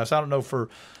magnifying glass. I don't know, for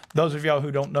those of y'all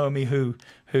who don't know me, who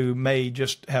may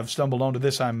just have stumbled onto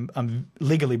this, I'm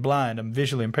legally blind. I'm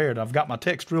visually impaired. I've got my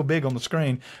text real big on the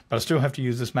screen, but I still have to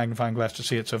use this magnifying glass to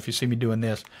see it. So if you see me doing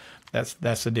this, that's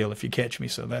the deal. If you catch me,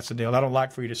 so that's the deal. I don't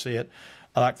like for you to see it.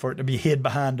 I like for it to be hid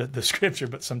behind the scripture,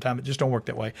 but sometimes it just don't work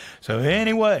that way. So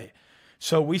anyway,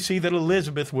 so we see that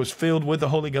Elizabeth was filled with the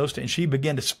Holy Ghost, and she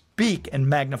began to speak and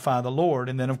magnify the Lord.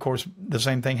 And then, of course, the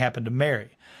same thing happened to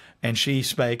Mary, and she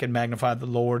spake and magnified the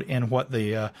Lord in what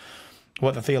the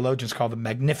theologians call the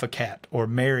Magnificat, or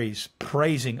Mary's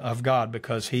praising of God,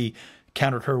 because he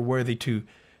counted her worthy to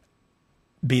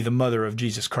be the mother of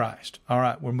Jesus Christ. All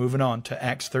right, we're moving on to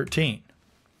Acts 13.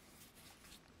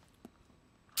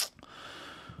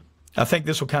 I think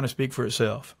this will kind of speak for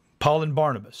itself. Paul and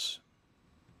Barnabas,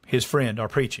 his friend, are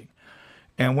preaching.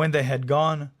 And when they had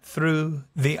gone through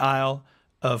the Isle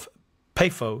of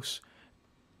Paphos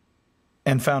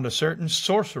and found a certain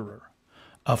sorcerer,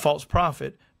 a false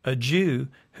prophet, a Jew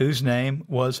whose name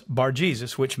was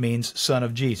Bar-Jesus, which means son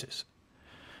of Jesus.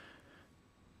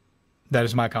 That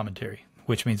is my commentary,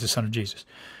 which means the son of Jesus.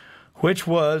 Which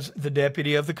was the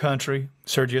deputy of the country,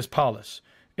 Sergius Paulus,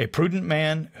 a prudent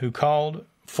man who called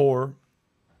for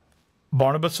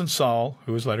Barnabas and Saul,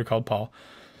 who was later called Paul,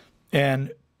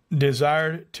 and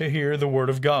desired to hear the word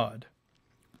of God.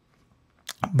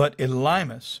 But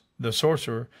Elymas, the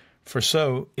sorcerer, for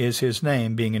so is his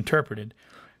name being interpreted,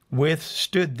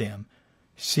 withstood them,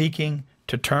 seeking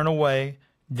to turn away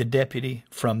the deputy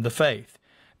from the faith.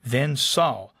 Then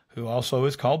Saul, who also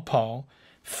is called Paul,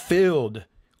 filled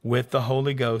with the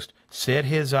Holy Ghost, set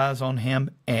his eyes on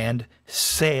him and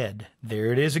said,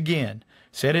 there it is again,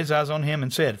 set his eyes on him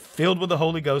and said, filled with the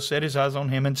Holy Ghost, set his eyes on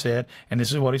him and said, and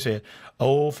this is what he said,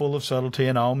 "O full of subtlety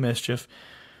and all mischief,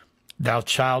 thou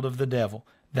child of the devil,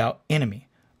 thou enemy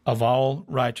of all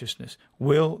righteousness,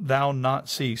 wilt thou not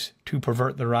cease to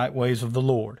pervert the right ways of the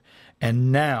Lord?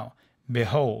 And now,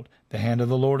 behold, the hand of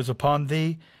the Lord is upon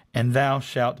thee, and thou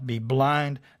shalt be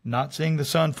blind, not seeing the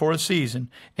sun for a season."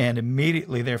 And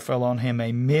immediately there fell on him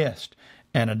a mist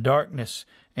and a darkness,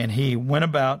 and he went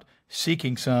about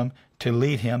seeking some to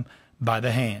lead him by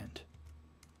the hand.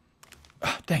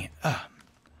 Dang it.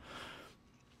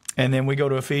 And then we go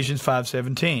to Ephesians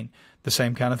 5:17, the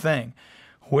same kind of thing.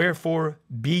 "Wherefore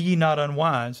be ye not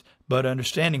unwise, but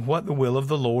understanding what the will of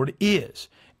the Lord is.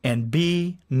 And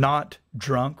be not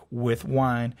drunk with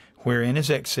wine, wherein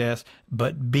is excess,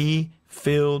 but be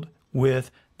filled with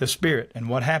the Spirit." And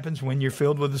what happens when you're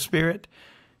filled with the Spirit?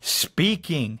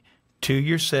 Speaking to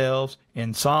yourselves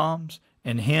in psalms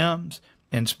and hymns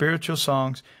and spiritual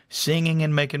songs, singing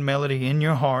and making melody in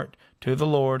your heart to the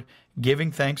Lord, giving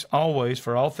thanks always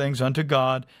for all things unto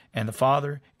God and the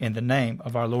Father in the name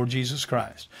of our Lord Jesus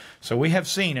Christ. So we have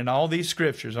seen in all these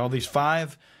scriptures, all these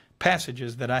 5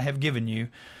 passages that I have given you,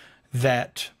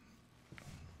 that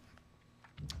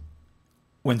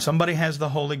when somebody has the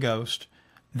Holy Ghost,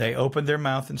 they open their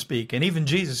mouth and speak. And even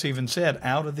Jesus even said,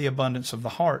 out of the abundance of the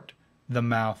heart, the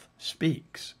mouth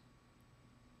speaks.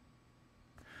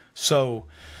 So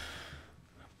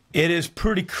It is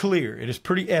pretty clear, it is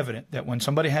pretty evident that when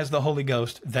somebody has the Holy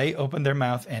Ghost, they open their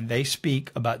mouth and they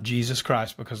speak about Jesus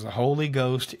Christ, because the Holy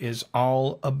Ghost is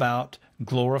all about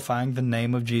glorifying the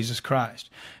name of Jesus Christ.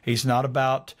 He's not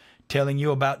about telling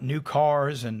you about new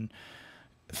cars and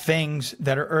things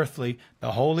that are earthly.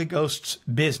 The Holy Ghost's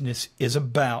business is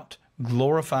about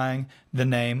glorifying the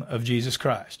name of Jesus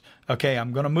Christ. Okay,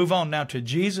 I'm going to move on now to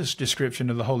Jesus' description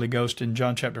of the Holy Ghost in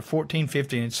John chapter 14,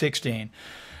 15, and 16.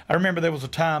 I remember there was a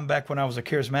time back when I was a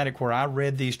charismatic where I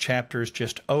read these chapters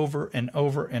just over and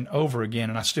over and over again,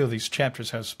 and these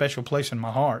chapters have a special place in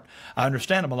my heart. I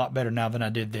understand them a lot better now than I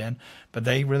did then, but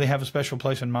they really have a special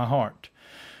place in my heart.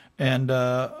 And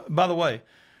by the way,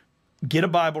 get a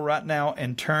Bible right now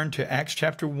and turn to Acts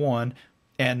chapter 1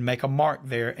 and make a mark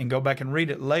there and go back and read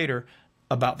it later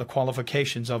about the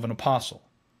qualifications of an apostle.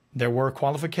 There were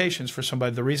qualifications for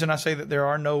somebody. The reason I say that there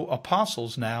are no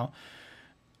apostles now,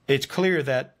 it's clear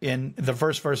that in the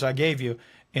first verse I gave you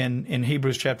in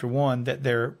Hebrews chapter 1 that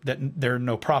there are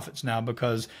no prophets now,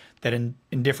 because that in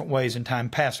different ways in time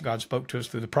past God spoke to us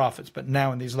through the prophets, but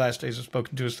now in these last days has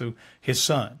spoken to us through His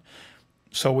Son.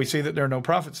 So we see that there are no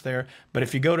prophets there, but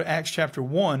if you go to Acts chapter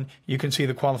 1, you can see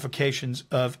the qualifications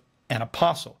of an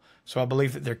apostle. So I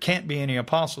believe that there can't be any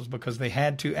apostles because they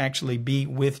had to actually be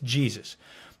with Jesus.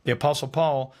 The Apostle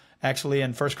Paul actually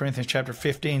in 1 Corinthians chapter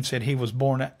 15 said he was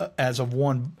born as of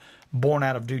one born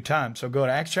out of due time. So go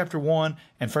to Acts chapter 1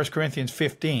 and 1 Corinthians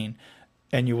 15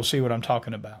 and you will see what I'm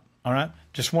talking about. All right?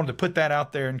 Just wanted to put that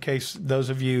out there in case there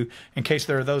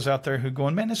are those out there who are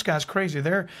going, man, this guy's crazy.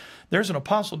 There's an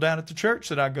apostle down at the church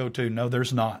that I go to. No,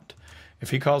 there's not.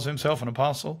 If he calls himself an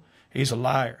apostle, he's a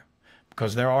liar,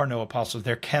 because there are no apostles.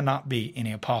 There cannot be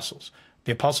any apostles.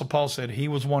 The Apostle Paul said he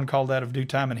was one called out of due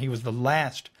time, and he was the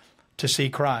last to see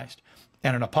Christ.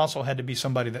 And an apostle had to be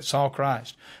somebody that saw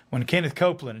Christ. When Kenneth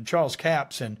Copeland and Charles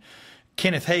Capps and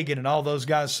Kenneth Hagin and all those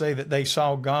guys say that they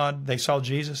saw God, they saw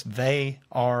Jesus, they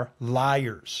are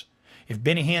liars. If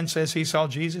Benny Hinn says he saw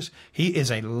Jesus, he is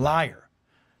a liar.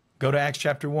 Go to Acts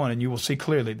chapter 1 and you will see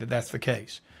clearly that that's the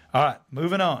case. All right,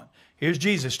 moving on. Here's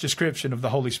Jesus' description of the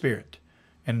Holy Spirit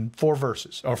in 4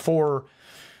 verses, or 4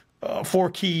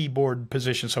 keyboard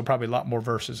positions, so probably a lot more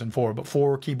verses than 4, but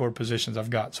 4 keyboard positions I've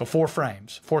got. So 4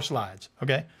 frames, 4 slides,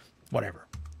 okay? Whatever.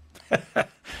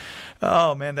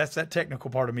 Oh, man, that's that technical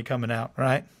part of me coming out,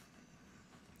 right?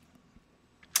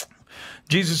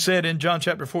 Jesus said in John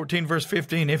chapter 14, verse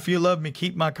 15, if you love me,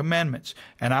 keep my commandments,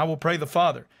 and I will pray the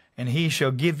Father, and he shall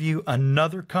give you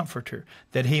another comforter,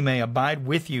 that he may abide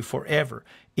with you forever,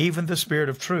 even the Spirit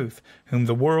of truth, whom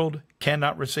the world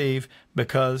cannot receive,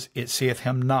 because it seeth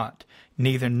him not,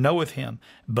 neither knoweth him,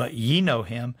 but ye know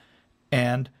him,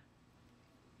 and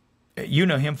you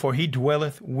know him, for he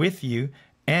dwelleth with you,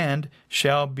 and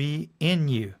shall be in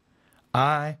you.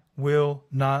 I will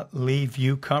not leave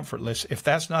you comfortless. If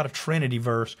that's not a Trinity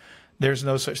verse, there's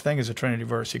no such thing as a Trinity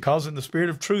verse. He calls him the Spirit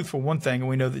of truth for one thing, and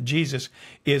we know that Jesus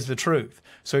is the truth.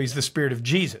 So he's the Spirit of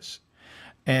Jesus.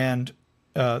 And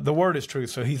the Word is truth,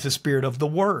 so he's the Spirit of the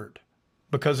Word.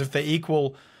 Because if they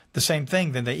equal the same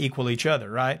thing, then they equal each other,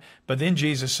 right? But then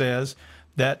Jesus says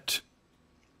that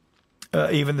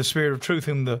even the Spirit of truth,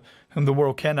 whom the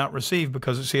world cannot receive,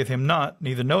 because it seeth him not,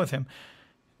 neither knoweth him,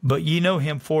 but ye know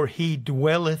him, for he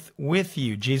dwelleth with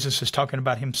you. Jesus is talking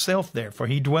about himself there. For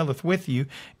he dwelleth with you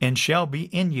and shall be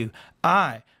in you.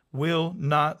 I will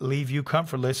not leave you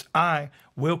comfortless. I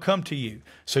will come to you.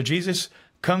 So Jesus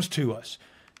comes to us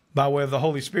by way of the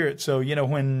Holy Spirit. So, you know,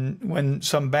 when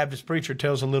some Baptist preacher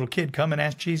tells a little kid, come and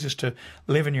ask Jesus to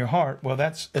live in your heart, well,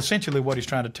 that's essentially what he's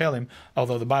trying to tell him,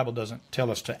 although the Bible doesn't tell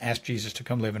us to ask Jesus to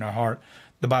come live in our heart.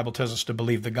 The Bible tells us to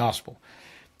believe the gospel.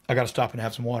 I got to stop and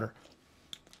have some water.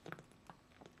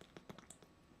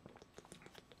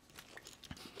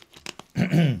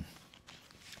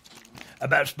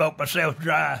 About spoke myself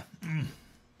dry.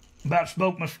 About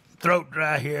spoke my throat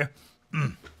dry here.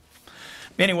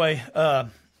 Anyway,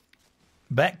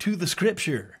 back to the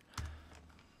scripture.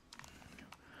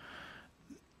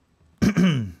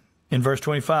 In verse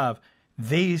 25,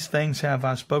 these things have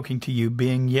I spoken to you,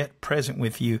 being yet present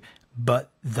with you,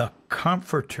 but the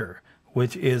Comforter,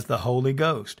 which is the Holy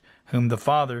Ghost, whom the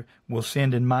Father will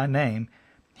send in my name,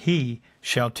 he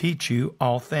shall teach you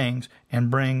all things, and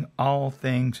bring all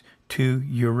things to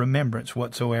your remembrance,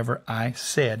 whatsoever I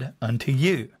said unto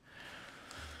you.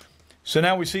 So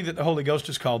now we see that the Holy Ghost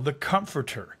is called the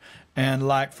Comforter. And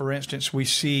like, for instance, we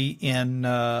see in,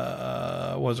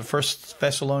 1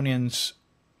 Thessalonians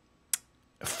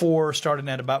 4, starting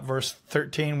at about verse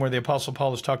 13, where the Apostle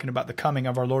Paul is talking about the coming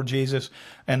of our Lord Jesus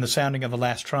and the sounding of the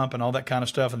last trump and all that kind of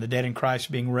stuff, and the dead in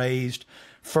Christ being raised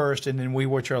first, and then we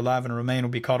which are alive and remain will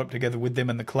be caught up together with them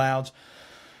in the clouds,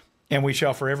 and we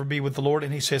shall forever be with the Lord.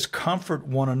 And he says, comfort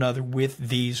one another with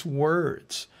these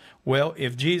words. Well,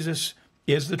 if Jesus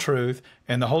is the truth,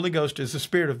 and the Holy Ghost is the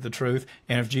Spirit of the truth,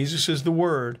 and if Jesus is the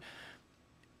Word,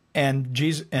 and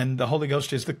the Holy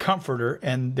Ghost is the Comforter,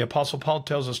 and the Apostle Paul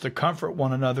tells us to comfort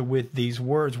one another with these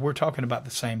words, we're talking about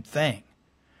the same thing.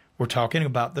 We're talking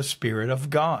about the Spirit of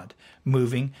God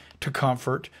moving to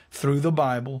comfort through the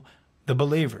Bible the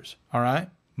believers. All right?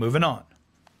 Moving on.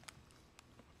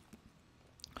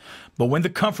 But when the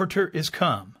Comforter is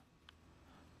come,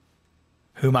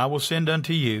 whom I will send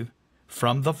unto you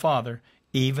from the Father,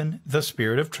 even the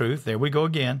Spirit of truth, there we go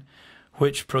again,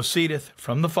 which proceedeth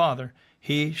from the Father,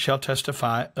 he shall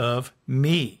testify of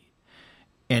me.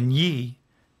 And ye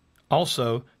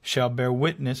also shall bear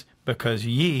witness, because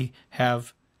ye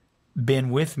have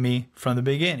been with me from the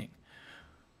beginning.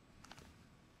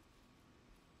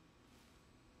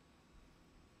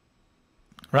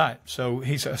 Right. So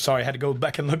he's sorry, I had to go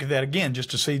back and look at that again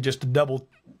just to see, do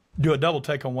a double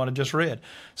take on what I just read.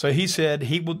 So he said,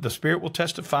 the Spirit will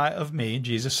testify of me,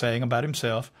 Jesus saying about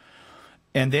himself.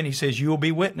 And then he says, you will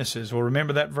be witnesses. Well,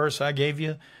 remember that verse I gave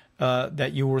you,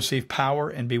 that you will receive power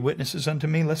and be witnesses unto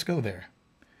me? Let's go there.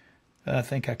 I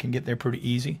think I can get there pretty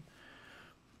easy.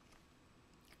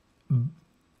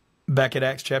 Back at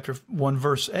Acts chapter 1,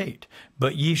 verse 8.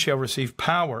 But ye shall receive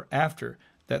power after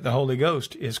that the Holy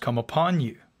Ghost is come upon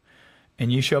you.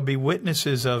 And ye shall be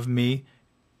witnesses of me,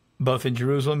 both in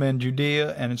Jerusalem and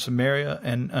Judea and in Samaria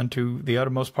and unto the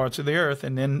uttermost parts of the earth.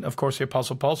 And then, of course, the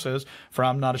Apostle Paul says, for I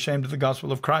am not ashamed of the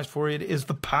gospel of Christ, for it is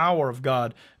the power of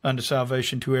God unto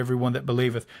salvation to everyone that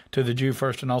believeth, to the Jew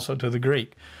first and also to the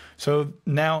Greek. So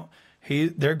now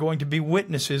they're going to be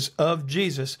witnesses of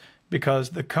Jesus,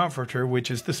 because the Comforter,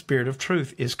 which is the Spirit of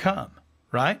truth, is come,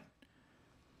 right?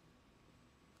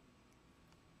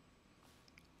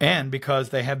 And because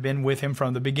they have been with him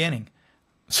from the beginning.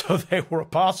 So they were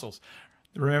apostles.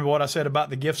 Remember what I said about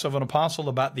the gifts of an apostle,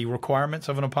 about the requirements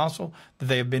of an apostle, that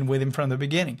they have been with him from the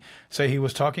beginning. So he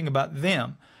was talking about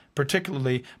them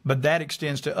particularly, but that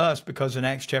extends to us, because in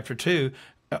Acts chapter 2,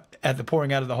 at the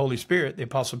pouring out of the Holy Spirit, the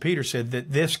Apostle Peter said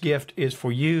that this gift is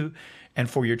for you and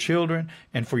for your children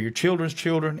and for your children's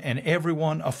children and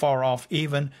everyone afar off,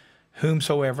 even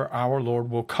whomsoever our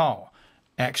Lord will call.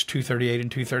 Acts 2:38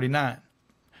 and 2:39.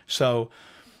 So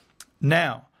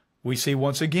now we see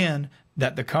once again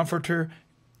that the Comforter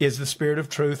is the Spirit of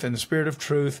truth, and the Spirit of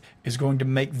truth is going to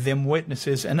make them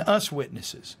witnesses and us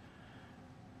witnesses.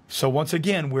 So once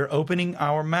again, we're opening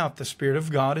our mouth. The Spirit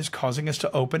of God is causing us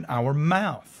to open our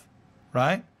mouth,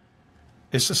 right?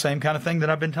 It's the same kind of thing that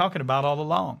I've been talking about all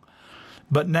along.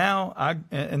 But now,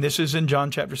 and this is in John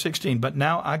chapter 16, but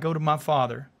now I go to my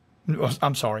Father.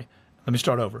 I'm sorry. Let me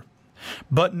start over.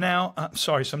 But now,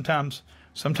 sometimes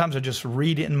I just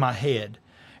read it in my head.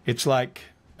 It's like,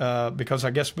 because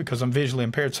I'm visually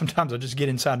impaired, sometimes I just get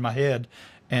inside my head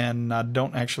and I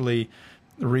don't actually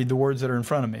read the words that are in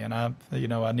front of me. And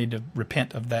I need to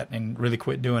repent of that and really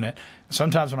quit doing it.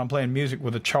 Sometimes when I'm playing music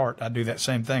with a chart, I do that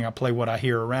same thing. I play what I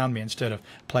hear around me instead of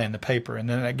playing the paper. And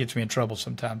then that gets me in trouble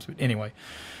sometimes. But anyway.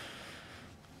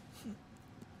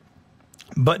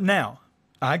 But now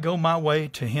I go my way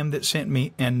to him that sent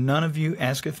me, and none of you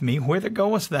asketh me, whither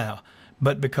goest thou?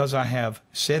 But because I have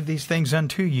said these things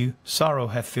unto you, sorrow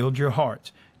hath filled your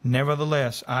hearts.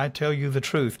 Nevertheless, I tell you the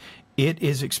truth. It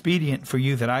is expedient for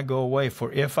you that I go away.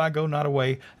 For if I go not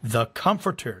away, the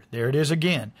Comforter, there it is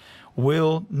again,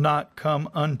 will not come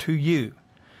unto you.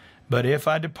 But if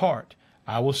I depart,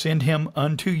 I will send him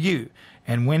unto you.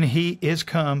 And when he is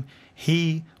come,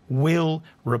 he will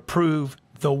reprove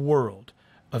the world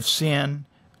of sin,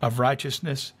 of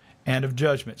righteousness, and of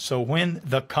judgment. So when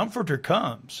the Comforter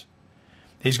comes,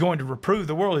 he's going to reprove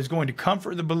the world. He's going to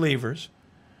comfort the believers.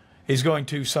 He's going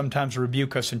to sometimes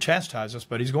rebuke us and chastise us,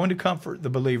 but he's going to comfort the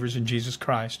believers in Jesus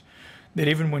Christ, that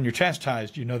even when you're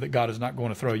chastised, you know that God is not going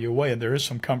to throw you away, and there is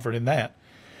some comfort in that.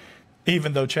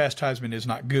 Even though chastisement is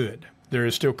not good, there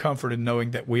is still comfort in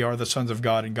knowing that we are the sons of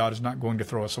God and God is not going to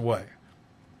throw us away.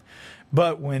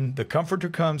 But when the Comforter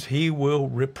comes, he will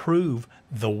reprove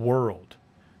the world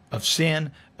of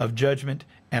sin, of judgment,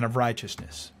 and of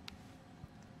righteousness.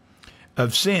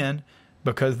 Of sin,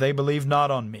 because they believe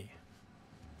not on me.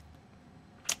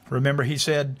 Remember, he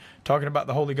said, talking about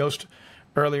the Holy Ghost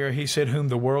earlier, he said, whom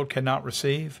the world cannot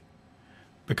receive,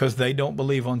 because they don't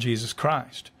believe on Jesus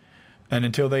Christ. And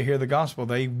until they hear the gospel,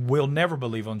 they will never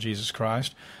believe on Jesus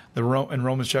Christ. In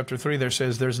Romans chapter 3, there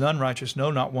says, there's none righteous, no,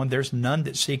 not one. There's none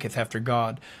that seeketh after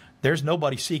God. There's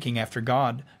nobody seeking after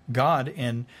God. God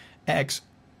in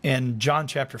John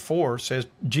chapter 4 says,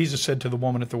 Jesus said to the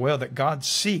woman at the well that God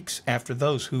seeks after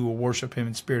those who will worship him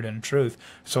in spirit and in truth.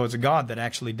 So it's God that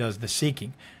actually does the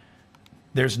seeking.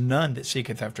 There's none that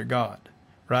seeketh after God,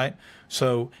 right?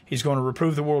 So he's going to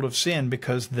reprove the world of sin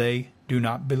because they do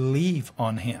not believe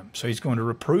on him. So he's going to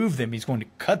reprove them. He's going to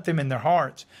cut them in their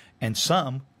hearts, and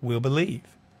some will believe.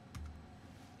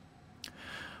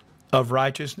 Of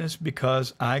righteousness,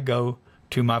 because I go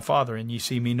to my Father, and ye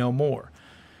see me no more.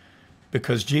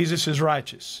 Because Jesus is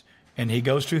righteous, and he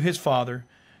goes to his Father,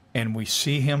 and we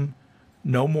see him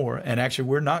no more. And actually,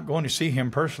 we're not going to see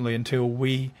him personally until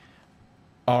we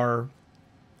have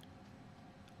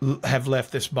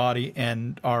left this body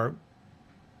and are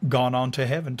gone on to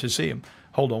heaven to see him.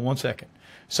 Hold on one second.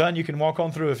 Son, you can walk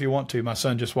on through if you want to. My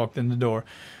son just walked in the door.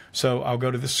 So I'll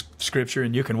go to this scripture,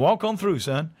 and you can walk on through,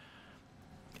 son.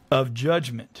 Of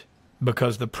judgment,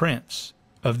 because the prince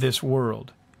of this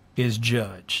world is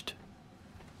judged.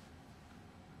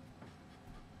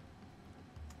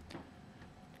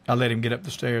 I let him get up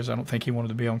the stairs. I don't think he wanted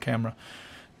to be on camera.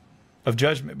 Of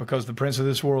judgment, because the prince of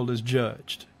this world is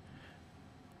judged.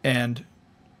 And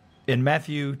in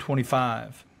Matthew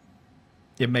 25,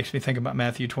 it makes me think about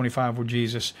Matthew 25, where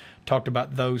Jesus talked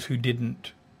about those who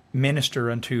didn't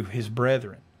minister unto his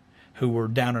brethren, who were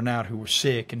down and out, who were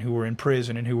sick, and who were in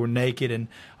prison, and who were naked, and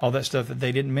all that stuff, that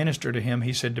they didn't minister to him.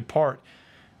 He said, depart,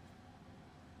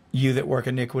 you that work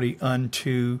iniquity,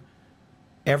 unto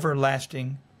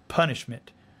everlasting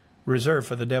punishment, reserved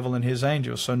for the devil and his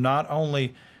angels. So not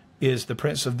only is the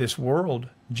prince of this world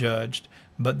judged,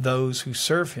 but those who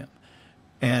serve him.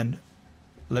 And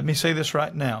let me say this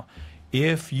right now.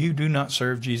 If you do not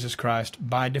serve Jesus Christ,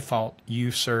 by default,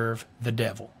 you serve the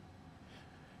devil.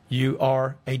 You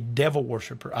are a devil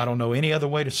worshiper. I don't know any other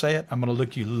way to say it. I'm going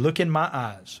to look in my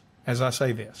eyes as I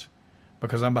say this,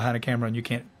 because I'm behind a camera and you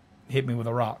can't hit me with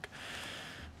a rock.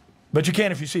 But you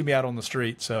can if you see me out on the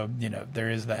street, so, there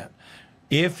is that.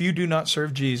 If you do not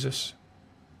serve Jesus,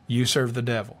 you serve the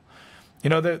devil.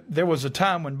 There was a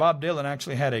time when Bob Dylan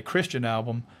actually had a Christian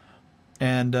album,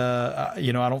 and, I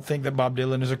don't think that Bob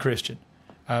Dylan is a Christian.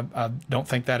 I don't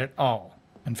think that at all.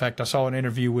 In fact, I saw an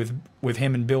interview with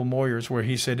him and Bill Moyers where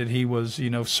he said that he was,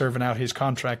 serving out his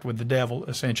contract with the devil,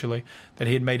 essentially, that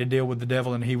he had made a deal with the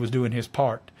devil and he was doing his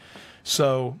part.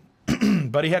 So,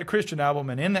 but he had a Christian album,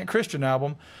 and in that Christian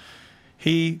album,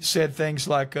 he said things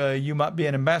like, you might be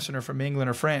an ambassador from England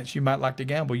or France. You might like to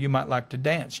gamble. You might like to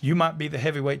dance. You might be the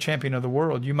heavyweight champion of the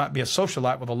world. You might be a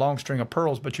socialite with a long string of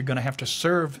pearls, but you're going to have to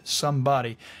serve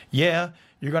somebody. Yeah,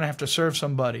 you're going to have to serve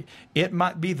somebody. It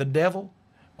might be the devil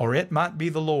or it might be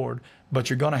the Lord, but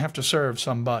you're going to have to serve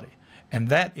somebody. And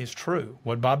that is true.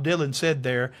 What Bob Dylan said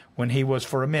there when he was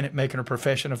for a minute making a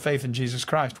profession of faith in Jesus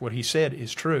Christ, what he said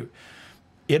is true.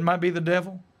 It might be the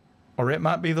devil or it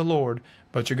might be the Lord,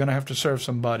 but you're going to have to serve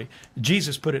somebody.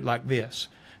 Jesus put it like this: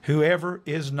 whoever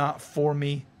is not for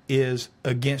me is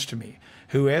against me.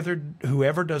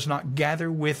 Whoever does not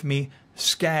gather with me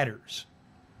scatters.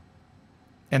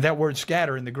 And that word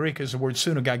scatter in the Greek is the word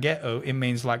synagogeo. It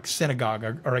means like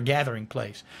synagogue or a gathering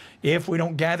place. If we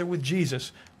don't gather with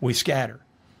Jesus, we scatter.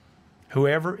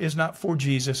 Whoever is not for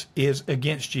Jesus is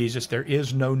against Jesus. There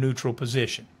is no neutral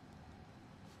position.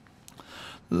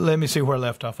 Let me see where I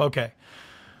left off. Okay.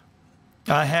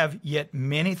 I have yet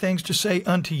many things to say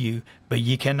unto you, but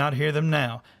ye cannot hear them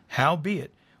now.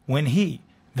 Howbeit, when he,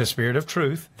 the Spirit of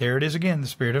truth, there it is again, the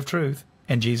Spirit of truth,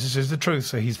 and Jesus is the truth,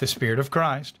 so he's the Spirit of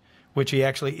Christ, which he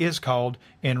actually is called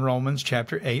in Romans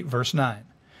chapter 8, verse 9.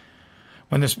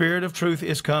 When the Spirit of truth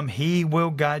is come, he will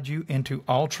guide you into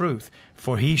all truth,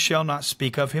 for he shall not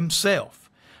speak of himself,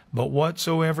 but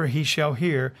whatsoever he shall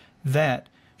hear, that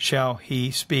shall he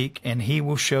speak, and he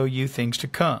will show you things to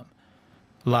come.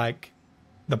 Like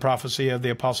the prophecy of the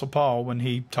Apostle Paul when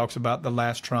he talks about the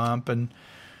last trump and,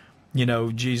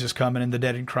 Jesus coming and the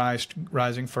dead in Christ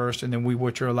rising first, and then we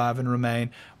which are alive and remain,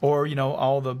 or,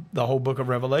 all the whole book of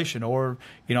Revelation, or,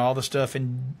 all the stuff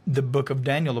in the book of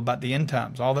Daniel about the end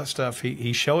times, all that stuff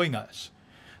he's showing us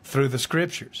through the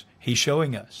scriptures. He's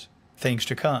showing us things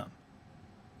to come.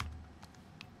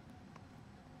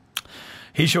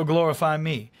 He shall glorify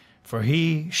me, for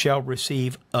he shall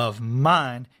receive of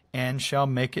mine and shall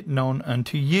make it known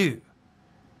unto you.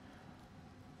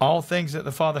 All things that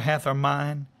the Father hath are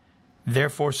mine.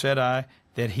 Therefore said I,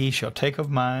 that he shall take of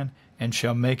mine and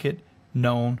shall make it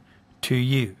known to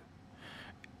you.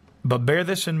 But bear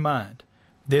this in mind,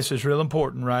 This is real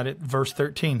important, right at verse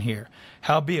 13 here.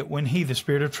 Howbeit, when he, the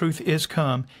Spirit of truth, is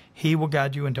come, he will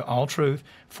guide you into all truth,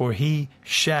 for he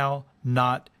shall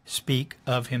not speak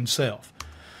of himself.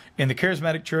 In the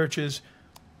charismatic churches,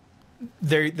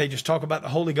 they just talk about the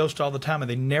Holy Ghost all the time, and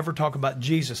they never talk about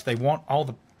Jesus. They want all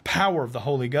the power of the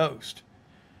Holy Ghost,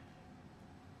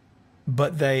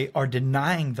 but they are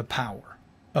denying the power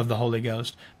of the Holy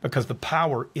Ghost, because the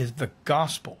power is the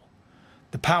gospel.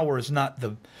 The power is not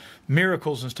the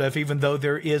miracles and stuff, even though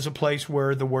there is a place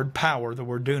where the word power, the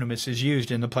word dunamis, is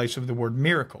used in the place of the word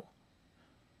miracle.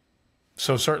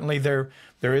 So certainly there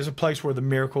is a place where the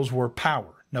miracles were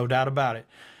power, no doubt about it.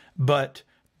 But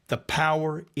the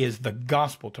power is the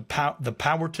gospel. The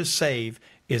power to save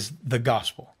is the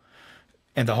gospel.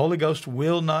 And the Holy Ghost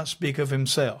will not speak of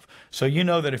himself. So you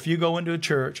know that if you go into a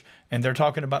church and they're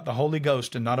talking about the Holy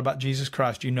Ghost and not about Jesus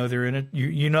Christ, you know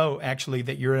you know actually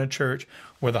that you're in a church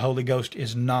where the Holy Ghost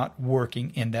is not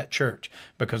working in that church,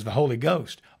 because the Holy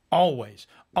Ghost always,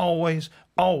 always,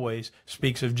 always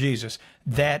speaks of Jesus.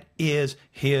 That is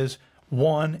his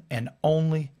one and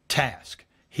only task.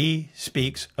 He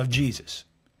speaks of Jesus.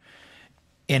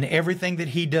 In everything that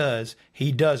he does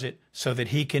it so that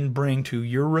he can bring to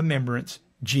your remembrance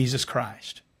Jesus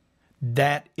Christ.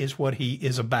 That is what he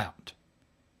is about.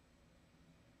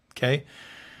 Okay?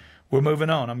 We're moving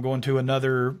on. I'm going to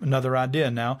another idea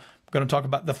now. I'm going to talk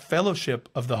about the fellowship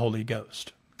of the Holy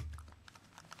Ghost.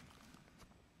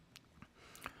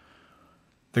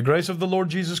 The grace of the Lord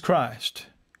Jesus Christ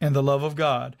and the love of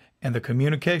God and the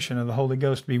communication of the Holy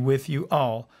Ghost be with you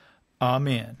all.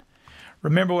 Amen.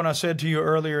 Remember when I said to you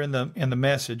earlier in the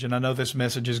message, and I know this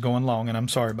message is going long, and I'm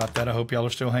sorry about that. I hope y'all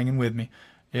are still hanging with me.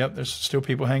 Yep, there's still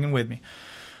people hanging with me.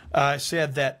 I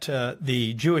said that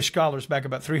the Jewish scholars back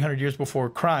about 300 years before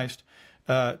Christ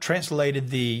translated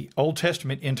the Old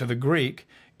Testament into the Greek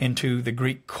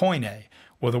koine.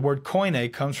 Well, the word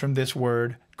koine comes from this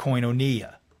word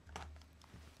koinonia.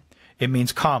 It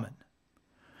means common.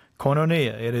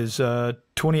 Koinonia. It is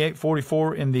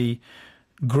 2844 in the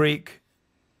Greek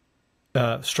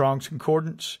Strong's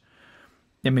Concordance.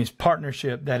 It means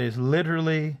partnership, that is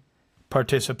literally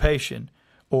participation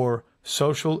or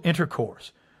social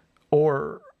intercourse,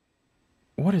 or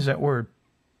what is that word?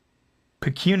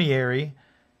 Pecuniary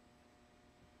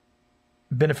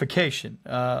benefication.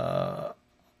 I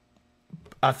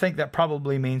think that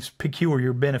probably means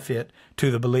peculiar benefit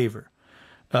to the believer.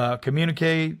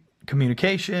 Communication,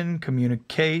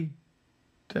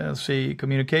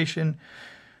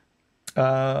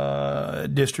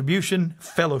 distribution,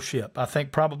 fellowship. I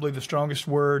think probably the strongest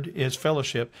word is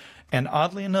fellowship. And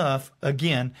oddly enough,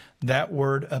 again, that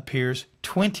word appears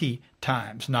 20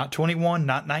 times, not 21,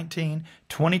 not 19,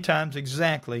 20 times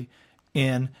exactly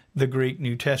in the Greek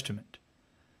New Testament.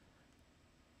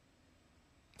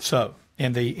 So,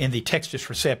 in the Textus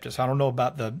Receptus, I don't know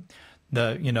about the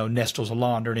Nestle's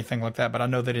Aland or anything like that, but I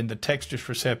know that in the Textus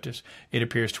Receptus, it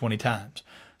appears 20 times.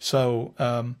 So,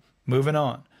 moving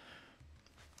on.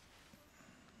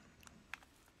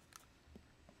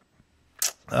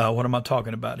 What am I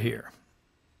talking about here?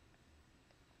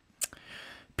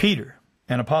 Peter,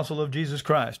 an apostle of Jesus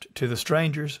Christ, to the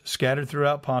strangers scattered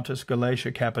throughout Pontus,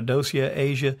 Galatia, Cappadocia,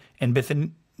 Asia, and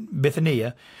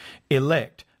Bithynia,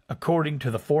 elect according to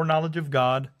the foreknowledge of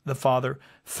God the Father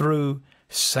through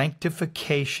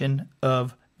sanctification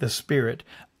of the Spirit,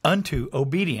 unto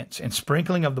obedience and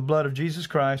sprinkling of the blood of Jesus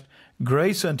Christ,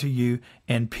 grace unto you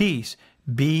and peace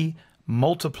be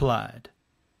multiplied.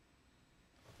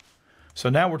 So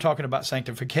now we're talking about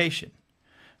sanctification,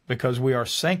 because we are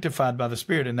sanctified by the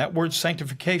Spirit. And that word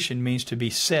sanctification means to be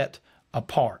set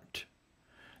apart.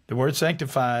 The word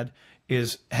sanctified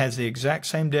has the exact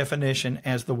same definition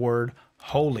as the word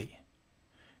holy.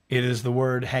 It is the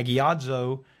word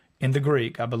hagiadzo in the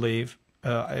Greek, I believe,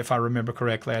 if I remember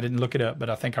correctly. I didn't look it up, but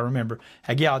I think I remember.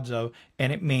 Hagiadzo,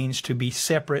 and it means to be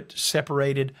separate,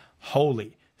 separated,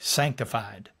 holy,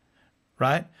 sanctified,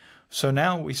 right? So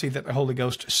now we see that the Holy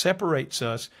Ghost separates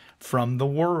us from the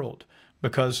world,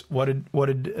 because what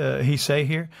did he say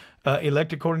here?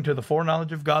 Elect according to the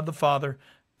foreknowledge of God the Father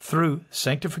through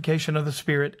sanctification of the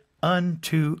Spirit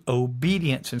unto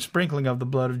obedience and sprinkling of the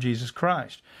blood of Jesus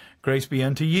Christ. Grace be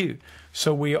unto you.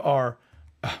 So we are,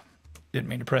 didn't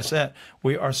mean to press that,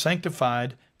 we are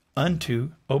sanctified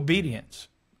unto obedience.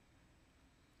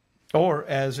 Or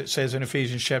as it says in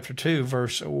Ephesians chapter 2,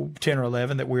 verse 10 or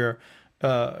 11, that we are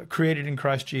created in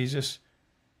Christ Jesus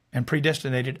and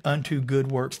predestinated unto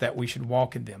good works, that we should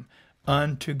walk in them.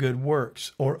 Unto good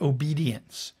works, or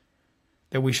obedience,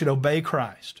 that we should obey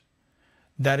Christ.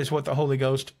 That is what the Holy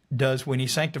Ghost does when he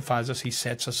sanctifies us. He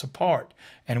sets us apart,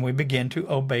 and we begin to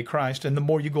obey Christ. And the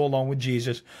more you go along with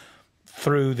Jesus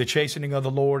through the chastening of the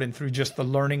Lord and through just the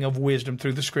learning of wisdom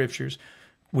through the Scriptures,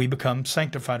 we become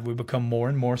sanctified. We become more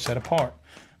and more set apart.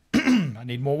 I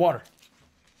need more water.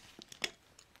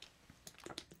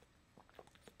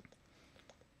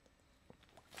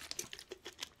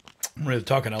 I'm really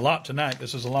talking a lot tonight.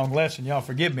 This is a long lesson. Y'all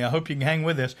forgive me. I hope you can hang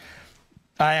with this.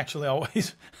 I actually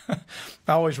always, I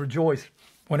always rejoice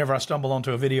whenever I stumble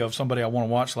onto a video of somebody I want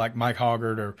to watch, like Mike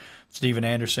Hoggart or Steven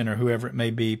Anderson or whoever it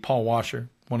may be, Paul Washer,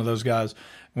 one of those guys.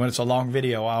 When it's a long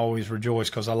video, I always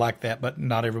rejoice because I like that. But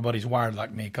not everybody's wired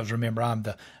like me, because remember,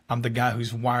 I'm the guy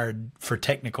who's wired for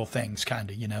technical things,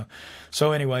 kind of, you know.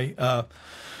 So anyway, the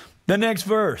next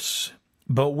verse.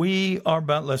 But we are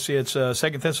bound, let's see, it's 2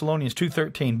 Thessalonians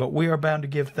 2:13. But we are bound to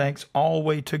give thanks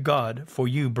always to God for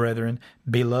you, brethren,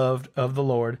 beloved of the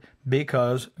Lord,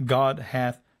 because God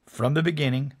hath from the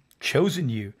beginning chosen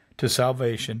you to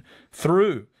salvation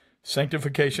through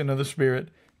sanctification of the Spirit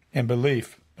and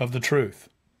belief of the truth.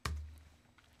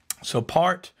 So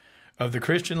part of the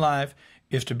Christian life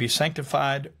is to be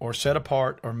sanctified or set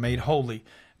apart or made holy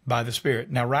by the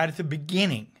Spirit. Now, right at the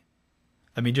beginning,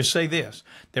 let me just say this,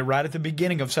 that right at the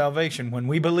beginning of salvation, when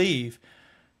we believe,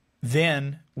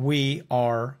 then we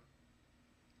are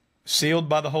sealed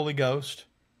by the Holy Ghost,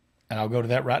 and I'll go to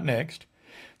that right next.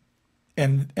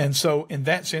 And so in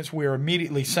that sense, we are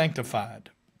immediately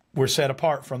sanctified. We're set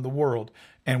apart from the world,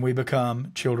 and we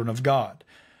become children of God,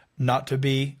 not to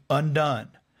be undone.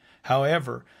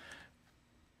 However,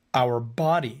 our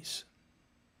bodies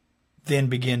then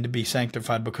begin to be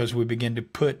sanctified because we begin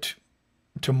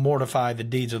to mortify the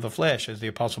deeds of the flesh, as the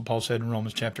Apostle Paul said in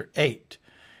Romans chapter 8,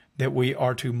 that we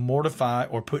are to mortify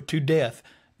or put to death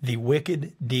the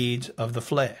wicked deeds of the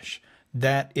flesh.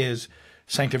 That is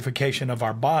sanctification of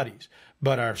our bodies,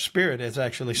 but our spirit is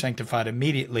actually sanctified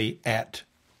immediately at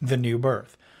the new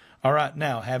birth. All right,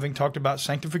 now, having talked about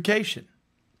sanctification,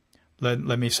 let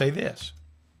me say this.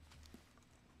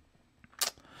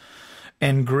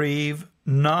 And grieve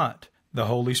not the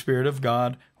Holy Spirit of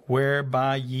God,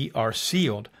 whereby ye are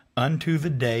sealed unto the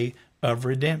day of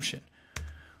redemption.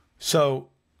 So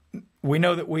we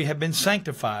know that we have been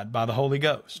sanctified by the Holy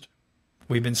Ghost.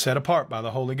 We've been set apart by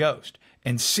the Holy Ghost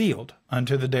and sealed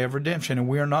unto the day of redemption, and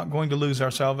we are not going to lose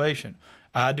our salvation.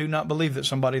 I do not believe that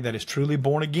somebody that is truly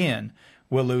born again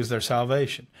will lose their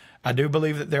salvation. I do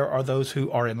believe that there are those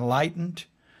who are enlightened,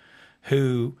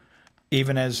 who,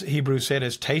 even as Hebrews said,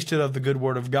 has tasted of the good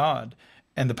word of God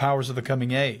and the powers of the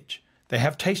coming age. They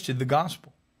have tasted the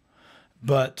gospel,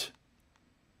 but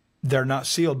they're not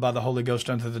sealed by the Holy Ghost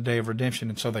unto the day of redemption,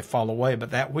 and so they fall away.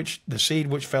 But the seed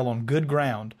which fell on good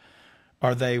ground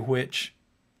are they which,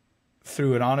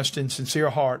 through an honest and sincere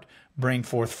heart, bring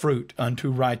forth fruit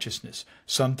unto righteousness.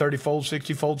 Some 30-fold,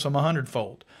 60-fold, some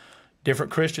 100-fold.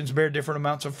 Different Christians bear different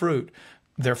amounts of fruit.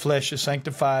 Their flesh is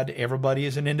sanctified. Everybody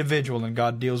is an individual, and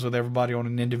God deals with everybody on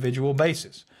an individual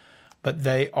basis. But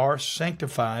they are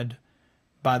sanctified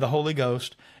by the Holy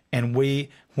Ghost, and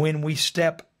when we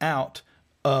step out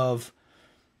of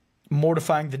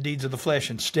mortifying the deeds of the flesh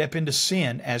and step into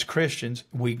sin as Christians,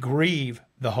 we grieve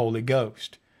the Holy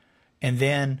Ghost. And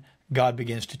then God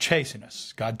begins to chasten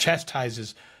us. God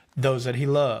chastises those that he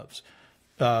loves.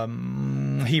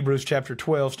 Hebrews chapter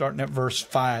 12, starting at verse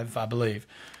 5, I believe.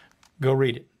 Go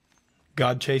read it.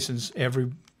 God chastens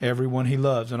everyone he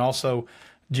loves. And also,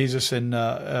 Jesus in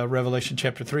Revelation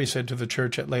chapter 3 said to the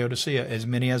church at Laodicea, as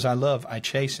many as I love, I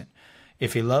chasten.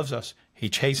 If he loves us, he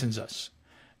chastens us.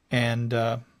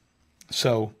 And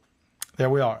so there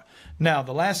we are. Now,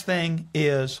 the last thing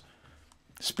is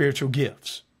spiritual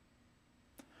gifts.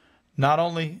 Not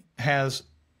only has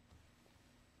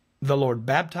the Lord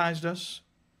baptized us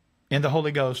in the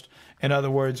Holy Ghost, in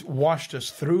other words, washed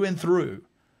us through and through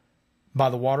by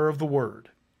the water of the Word,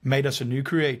 made us a new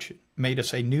creation,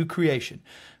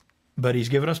 but he's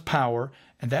given us power,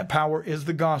 and that power is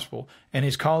the gospel, and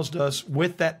he's caused us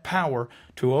with that power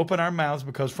to open our mouths,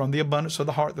 because from the abundance of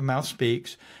the heart the mouth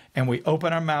speaks, and we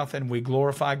open our mouth and we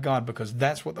glorify God, because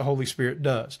that's what the Holy Spirit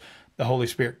does. The Holy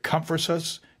Spirit comforts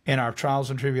us in our trials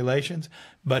and tribulations,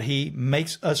 but he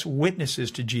makes us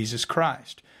witnesses to Jesus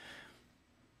Christ.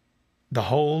 The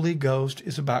Holy Ghost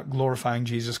is about glorifying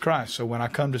Jesus Christ. So when I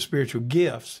come to spiritual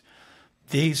gifts,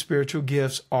 these spiritual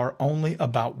gifts are only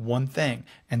about one thing,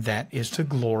 and that is to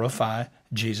glorify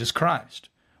Jesus Christ.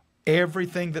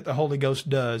 Everything that the Holy Ghost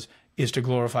does is to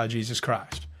glorify Jesus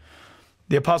Christ.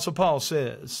 The Apostle Paul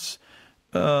says,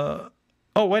 oh,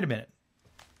 wait a minute.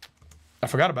 I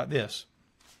forgot about this.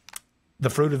 The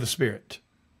fruit of the Spirit.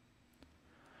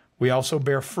 We also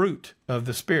bear fruit of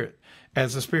the Spirit.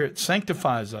 As the Spirit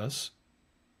sanctifies us,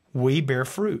 we bear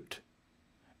fruit.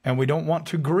 And we don't want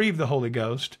to grieve the Holy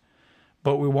Ghost,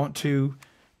 but we want to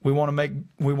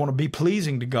be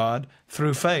pleasing to God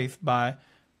through faith by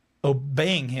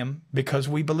obeying Him because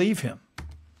we believe Him.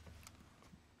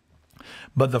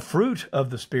 But the fruit of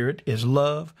the Spirit is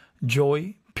love,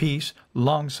 joy, peace,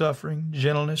 long-suffering,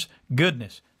 gentleness,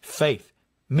 goodness, faith,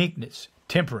 meekness,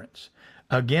 temperance.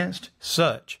 Against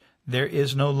such there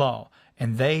is no law.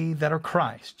 And they that are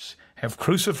Christ's have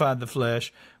crucified the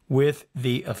flesh with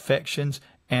the affections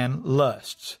and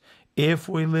lusts. If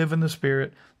we live in the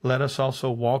Spirit, let us also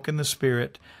walk in the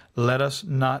Spirit. Let us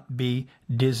not be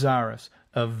desirous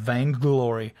of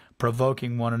vainglory,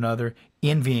 provoking one another,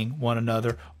 envying one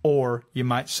another, or you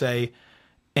might say,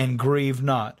 and grieve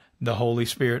not the Holy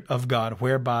Spirit of God,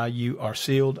 whereby you are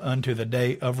sealed unto the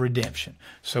day of redemption.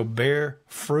 So bear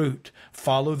fruit,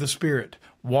 follow the Spirit,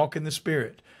 walk in the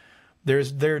Spirit. There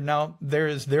is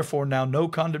therefore now no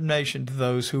condemnation to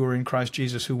those who are in Christ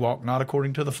Jesus, who walk not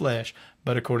according to the flesh,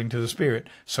 but according to the Spirit.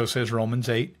 So says Romans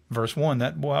 8, verse 1.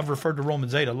 I've referred to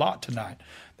Romans 8 a lot tonight.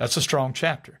 That's a strong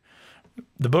chapter.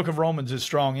 The book of Romans is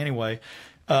strong anyway.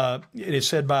 It is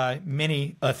said by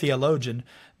many a theologian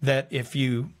that if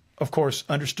you, of course,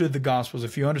 understood the Gospels,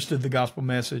 if you understood the gospel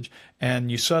message, and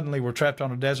you suddenly were trapped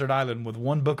on a desert island with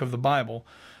one book of the Bible,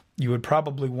 you would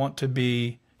probably want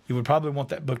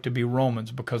that book to be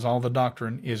Romans, because all the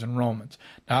doctrine is in Romans.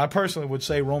 Now, I personally would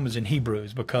say Romans and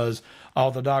Hebrews, because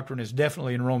all the doctrine is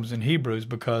definitely in Romans and Hebrews,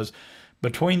 because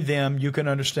between them you can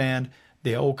understand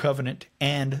the Old Covenant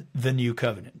and the New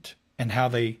Covenant, and how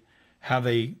they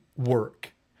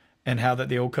work, and how that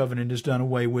the Old Covenant is done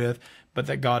away with, but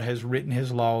that God has written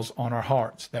His laws on our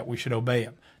hearts, that we should obey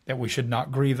Him, that we should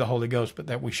not grieve the Holy Ghost, but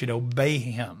that we should obey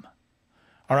Him.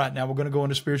 All right, now we're going to go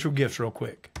into spiritual gifts real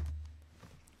quick.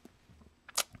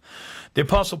 The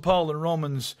Apostle Paul in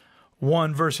Romans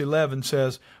 1 verse 11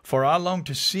 says, "For I long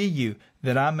to see you,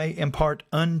 that I may impart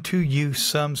unto you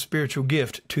some spiritual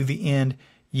gift, to the end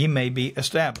ye may be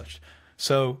established."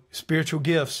 So spiritual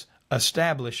gifts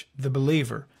establish the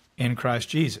believer in Christ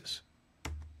Jesus.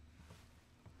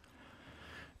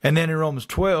 And then in Romans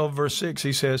 12 verse 6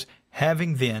 he says,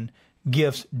 "Having then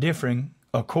gifts differing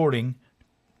according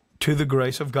to the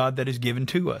grace of God that is given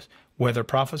to us, whether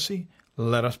prophecy,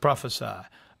 let us prophesy,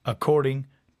 according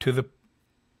to the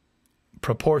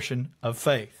proportion of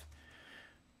faith."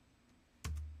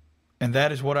 And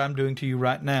that is what I'm doing to you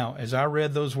right now. As I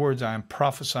read those words, I am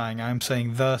prophesying. I am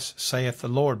saying, "Thus saith the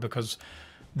Lord," because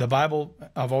the Bible,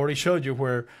 I've already showed you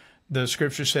where the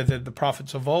Scripture said that the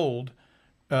prophets of old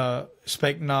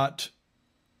spake not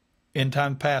in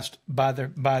time past by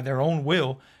their own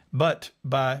will, but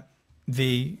by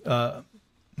the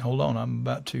hold on, I'm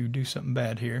about to do something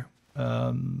bad here.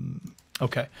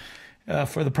 Okay.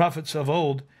 For the prophets of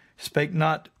old spake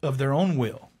not of their own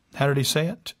will. How did he say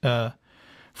it?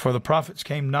 For the prophets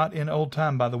came not in old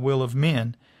time by the will of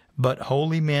men, but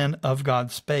holy men of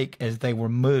God spake as they were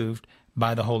moved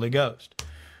by the Holy Ghost.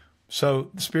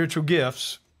 So the spiritual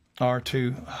gifts are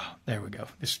to, there we go,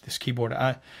 this keyboard.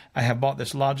 I have bought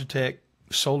this Logitech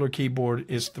Solar keyboard.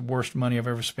 It's the worst money I've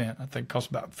ever spent. I think it costs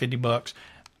about $50.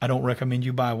 I don't recommend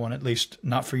you buy one, at least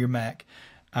not for your Mac.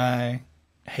 I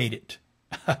hate it.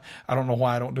 I don't know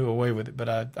why I don't do away with it, but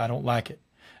I don't like it.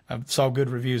 I saw good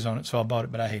reviews on it, so I bought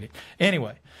it, but I hate it.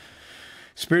 Anyway,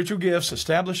 spiritual gifts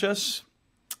establish us,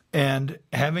 and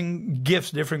having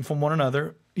gifts differing from one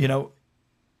another,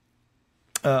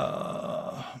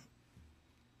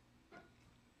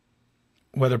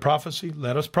 whether prophecy,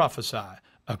 let us prophesy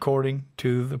according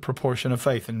to the proportion of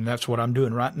faith. And that's what I'm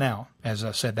doing right now. As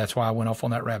I said, that's why I went off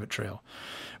on that rabbit trail.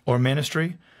 Or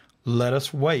ministry, let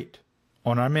us wait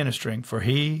on our ministering, for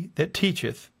he that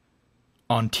teacheth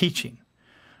on teaching,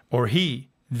 or he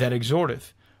that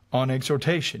exhorteth on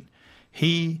exhortation.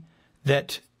 He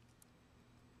that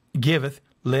giveth,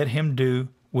 let him do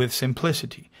with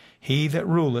simplicity. He that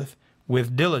ruleth,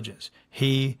 with diligence.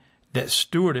 He that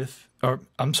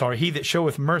he that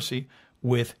showeth mercy,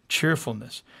 with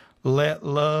cheerfulness. Let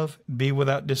love be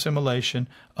without dissimulation.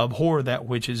 Abhor that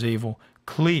which is evil.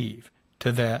 Cleave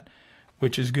to that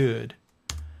which is good.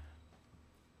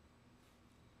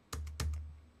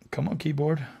 Come on,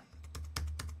 keyboard.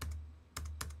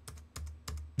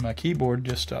 My keyboard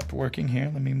just stopped working here.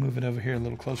 Let me move it over here a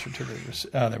little closer to the...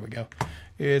 there we go.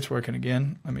 It's working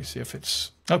again. Let me see if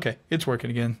it's... Okay, it's working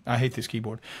again. I hate this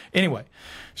keyboard. Anyway,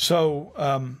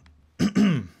 so...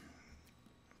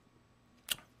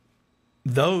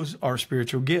 those are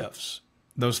spiritual gifts.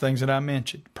 Those things that I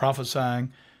mentioned.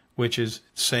 Prophesying, which is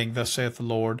saying, "Thus saith the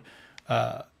Lord."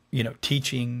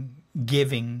 teaching,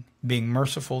 giving, being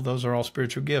merciful. Those are all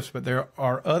spiritual gifts. But there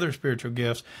are other spiritual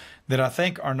gifts that I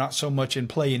think are not so much in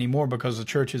play anymore because the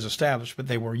church is established, but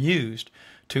they were used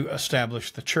to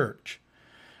establish the church.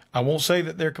 I won't say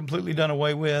that they're completely done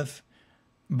away with,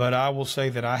 but I will say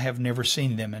that I have never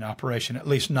seen them in operation, at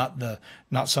least not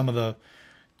some of the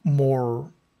more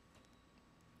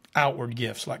outward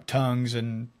gifts like tongues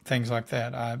and things like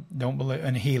that. I don't believe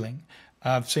in healing.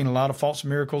 I've seen a lot of false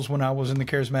miracles when I was in the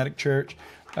charismatic church.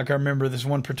 Like I remember this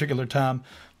one particular time,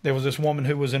 there was this woman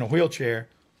who was in a wheelchair,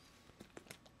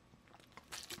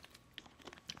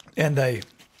 and they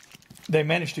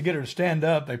managed to get her to stand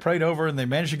up. They prayed over her, and they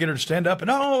managed to get her to stand up,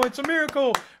 and oh, it's a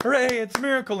miracle. Hooray, it's a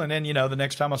miracle. And then, the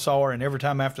next time I saw her and every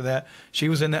time after that, she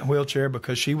was in that wheelchair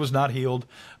because she was not healed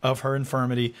of her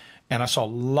infirmity. And I saw a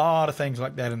lot of things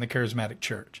like that in the charismatic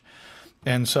church.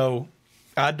 And so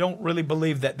I don't really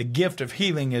believe that the gift of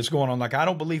healing is going on. Like, I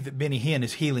don't believe that Benny Hinn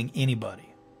is healing anybody.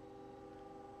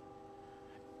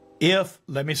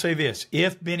 Let me say this,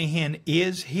 if Benny Hinn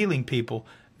is healing people,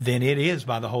 then it is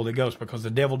by the Holy Ghost, because the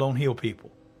devil don't heal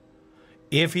people.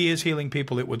 If he is healing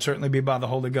people, it would certainly be by the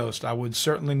Holy Ghost. I would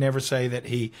certainly never say that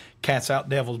he casts out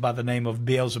devils by the name of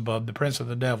Beelzebub, the prince of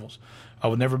the devils. I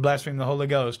would never blaspheme the Holy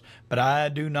Ghost, but I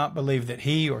do not believe that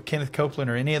he or Kenneth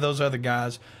Copeland or any of those other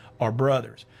guys are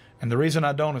brothers. And the reason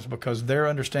I don't is because their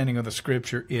understanding of the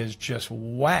Scripture is just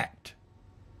whacked.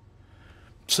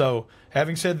 So,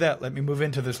 having said that, let me move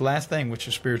into this last thing, which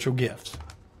is spiritual gifts.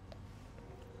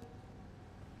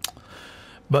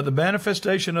 But the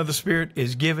manifestation of the Spirit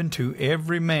is given to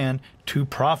every man to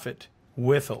profit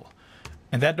withal.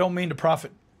 And that don't mean to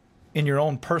profit in your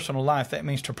own personal life. That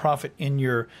means to profit in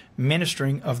your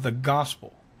ministering of the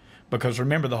gospel. Because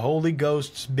remember, the Holy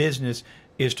Ghost's business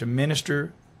is to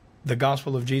minister the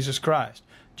gospel of Jesus Christ.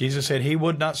 Jesus said he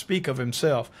would not speak of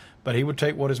himself, but he would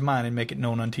take what is mine and make it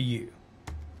known unto you.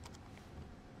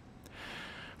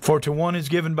 For to one is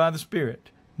given by the Spirit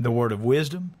the word of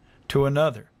wisdom, to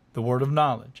another the word of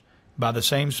knowledge by the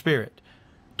same Spirit,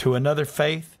 to another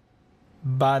faith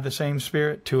by the same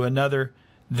Spirit, to another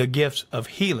the gifts of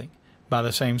healing by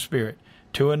the same Spirit,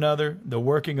 to another the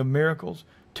working of miracles,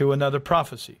 to another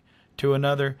prophecy, to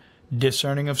another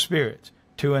discerning of spirits,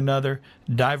 to another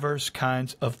diverse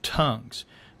kinds of tongues,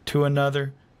 to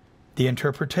another the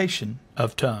interpretation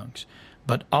of tongues.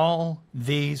 But all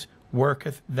these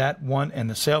worketh that one and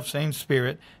the selfsame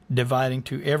Spirit, dividing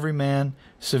to every man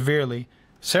severally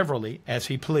as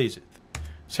he pleaseth.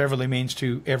 Severally means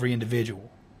to every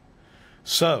individual.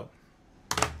 So,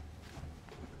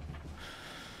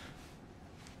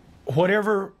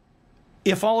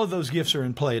 if all of those gifts are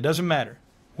in play, it doesn't matter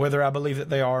whether I believe that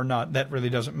they are or not. That really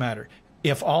doesn't matter.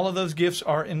 If all of those gifts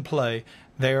are in play,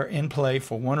 they are in play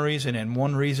for one reason and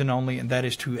one reason only, and that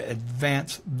is to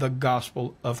advance the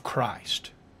gospel of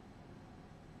Christ.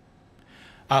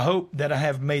 I hope that I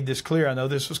have made this clear. I know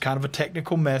this was kind of a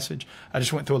technical message. I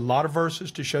just went through a lot of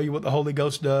verses to show you what the Holy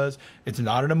Ghost does. It's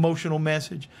not an emotional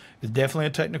message. It's definitely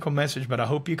a technical message, but I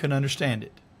hope you can understand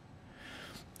it.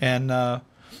 And I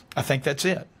think that's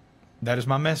it. That is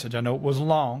my message. I know it was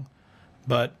long,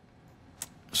 but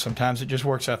sometimes it just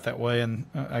works out that way, and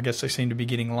I guess they seem to be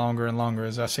getting longer and longer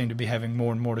as I seem to be having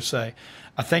more and more to say.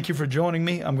 I thank you for joining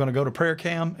me. I'm going to go to prayer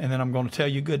cam, and then I'm going to tell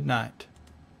you good night.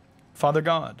 Father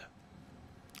God,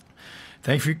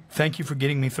 thank you for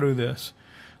getting me through this.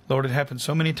 Lord, it happens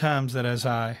so many times that as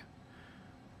I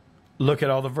look at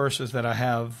all the verses that I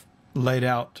have laid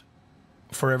out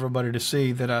for everybody to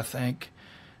see, that I think,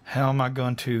 how am I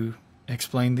going to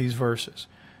explain these verses?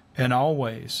 And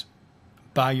always,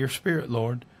 by your Spirit,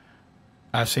 Lord,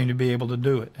 I seem to be able to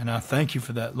do it. And I thank you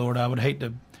for that, Lord. I would hate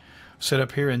to sit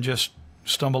up here and just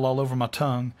stumble all over my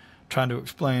tongue trying to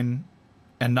explain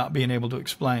and not being able to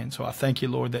explain. So I thank you,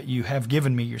 Lord, that you have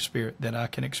given me your Spirit that I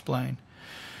can explain.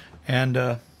 And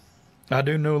I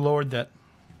do know, Lord, that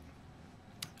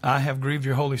I have grieved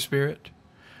your Holy Spirit,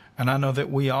 and I know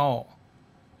that we all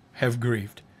have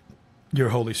grieved your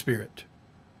Holy Spirit.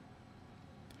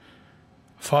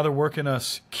 Father, work in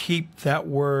us. Keep that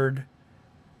word,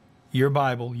 your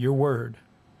Bible, your word,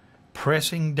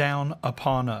 pressing down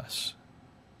upon us.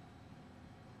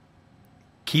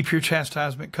 Keep your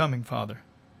chastisement coming, Father,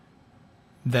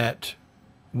 that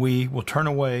we will turn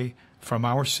away from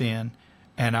our sin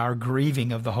and our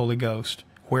grieving of the Holy Ghost,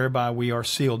 whereby we are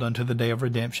sealed unto the day of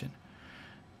redemption,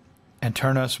 and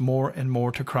turn us more and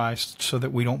more to Christ so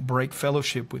that we don't break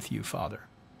fellowship with you, Father.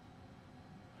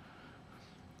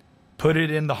 Put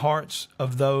it in the hearts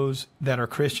of those that are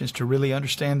Christians to really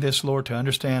understand this, Lord, to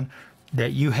understand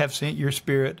that you have sent your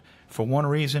Spirit for one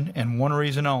reason and one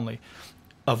reason only.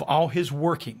 Of all his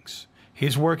workings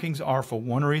His workings are for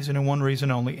one reason and one reason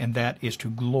only, and that is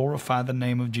to glorify the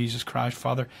name of Jesus Christ.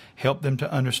 Father, help them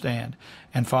to understand.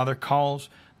 And Father, cause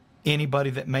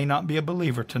anybody that may not be a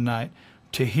believer tonight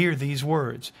to hear these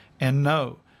words and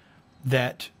know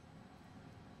that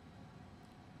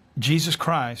Jesus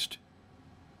Christ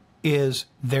is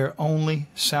their only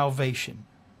salvation.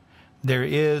 There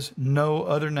is no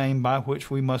other name by which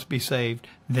we must be saved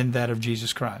than that of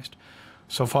Jesus Christ.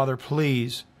 So, Father,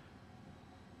 please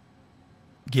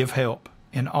give help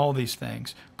in all these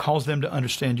things. Cause them to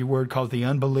understand your word. Cause the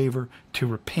unbeliever to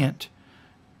repent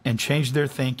and change their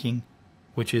thinking,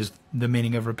 which is the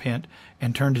meaning of repent,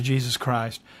 and turn to Jesus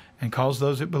Christ. And cause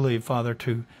those that believe, Father,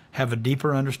 to have a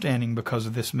deeper understanding because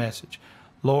of this message.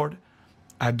 Lord,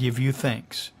 I give you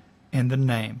thanks in the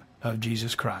name of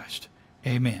Jesus Christ.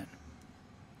 Amen.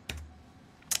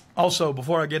 Also,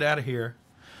 before I get out of here,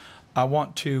 I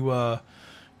want to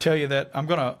tell you that I'm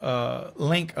going to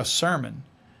link a sermon,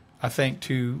 I think,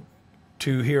 to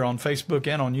here on Facebook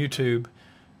and on YouTube,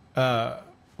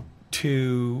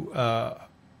 to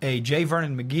a J.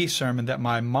 Vernon McGee sermon that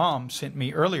my mom sent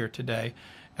me earlier today,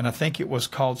 and I think it was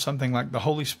called something like The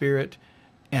Holy Spirit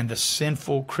and the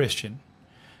Sinful Christian.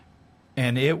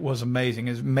 And it was amazing.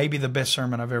 It's maybe the best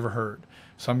sermon I've ever heard.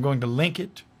 So I'm going to link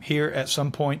it here at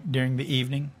some point during the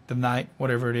evening, the night,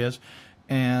 whatever it is.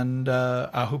 And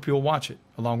I hope you'll watch it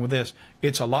along with this.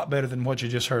 It's a lot better than what you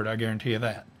just heard, I guarantee you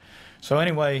that. So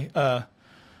anyway,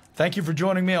 thank you for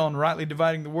joining me on Rightly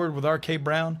Dividing the Word with R.K.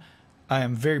 Brown. I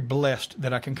am very blessed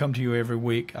that I can come to you every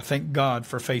week. I thank God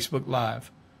for Facebook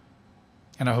Live.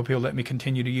 And I hope He'll let me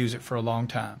continue to use it for a long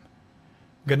time.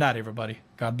 Good night, everybody.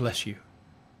 God bless you.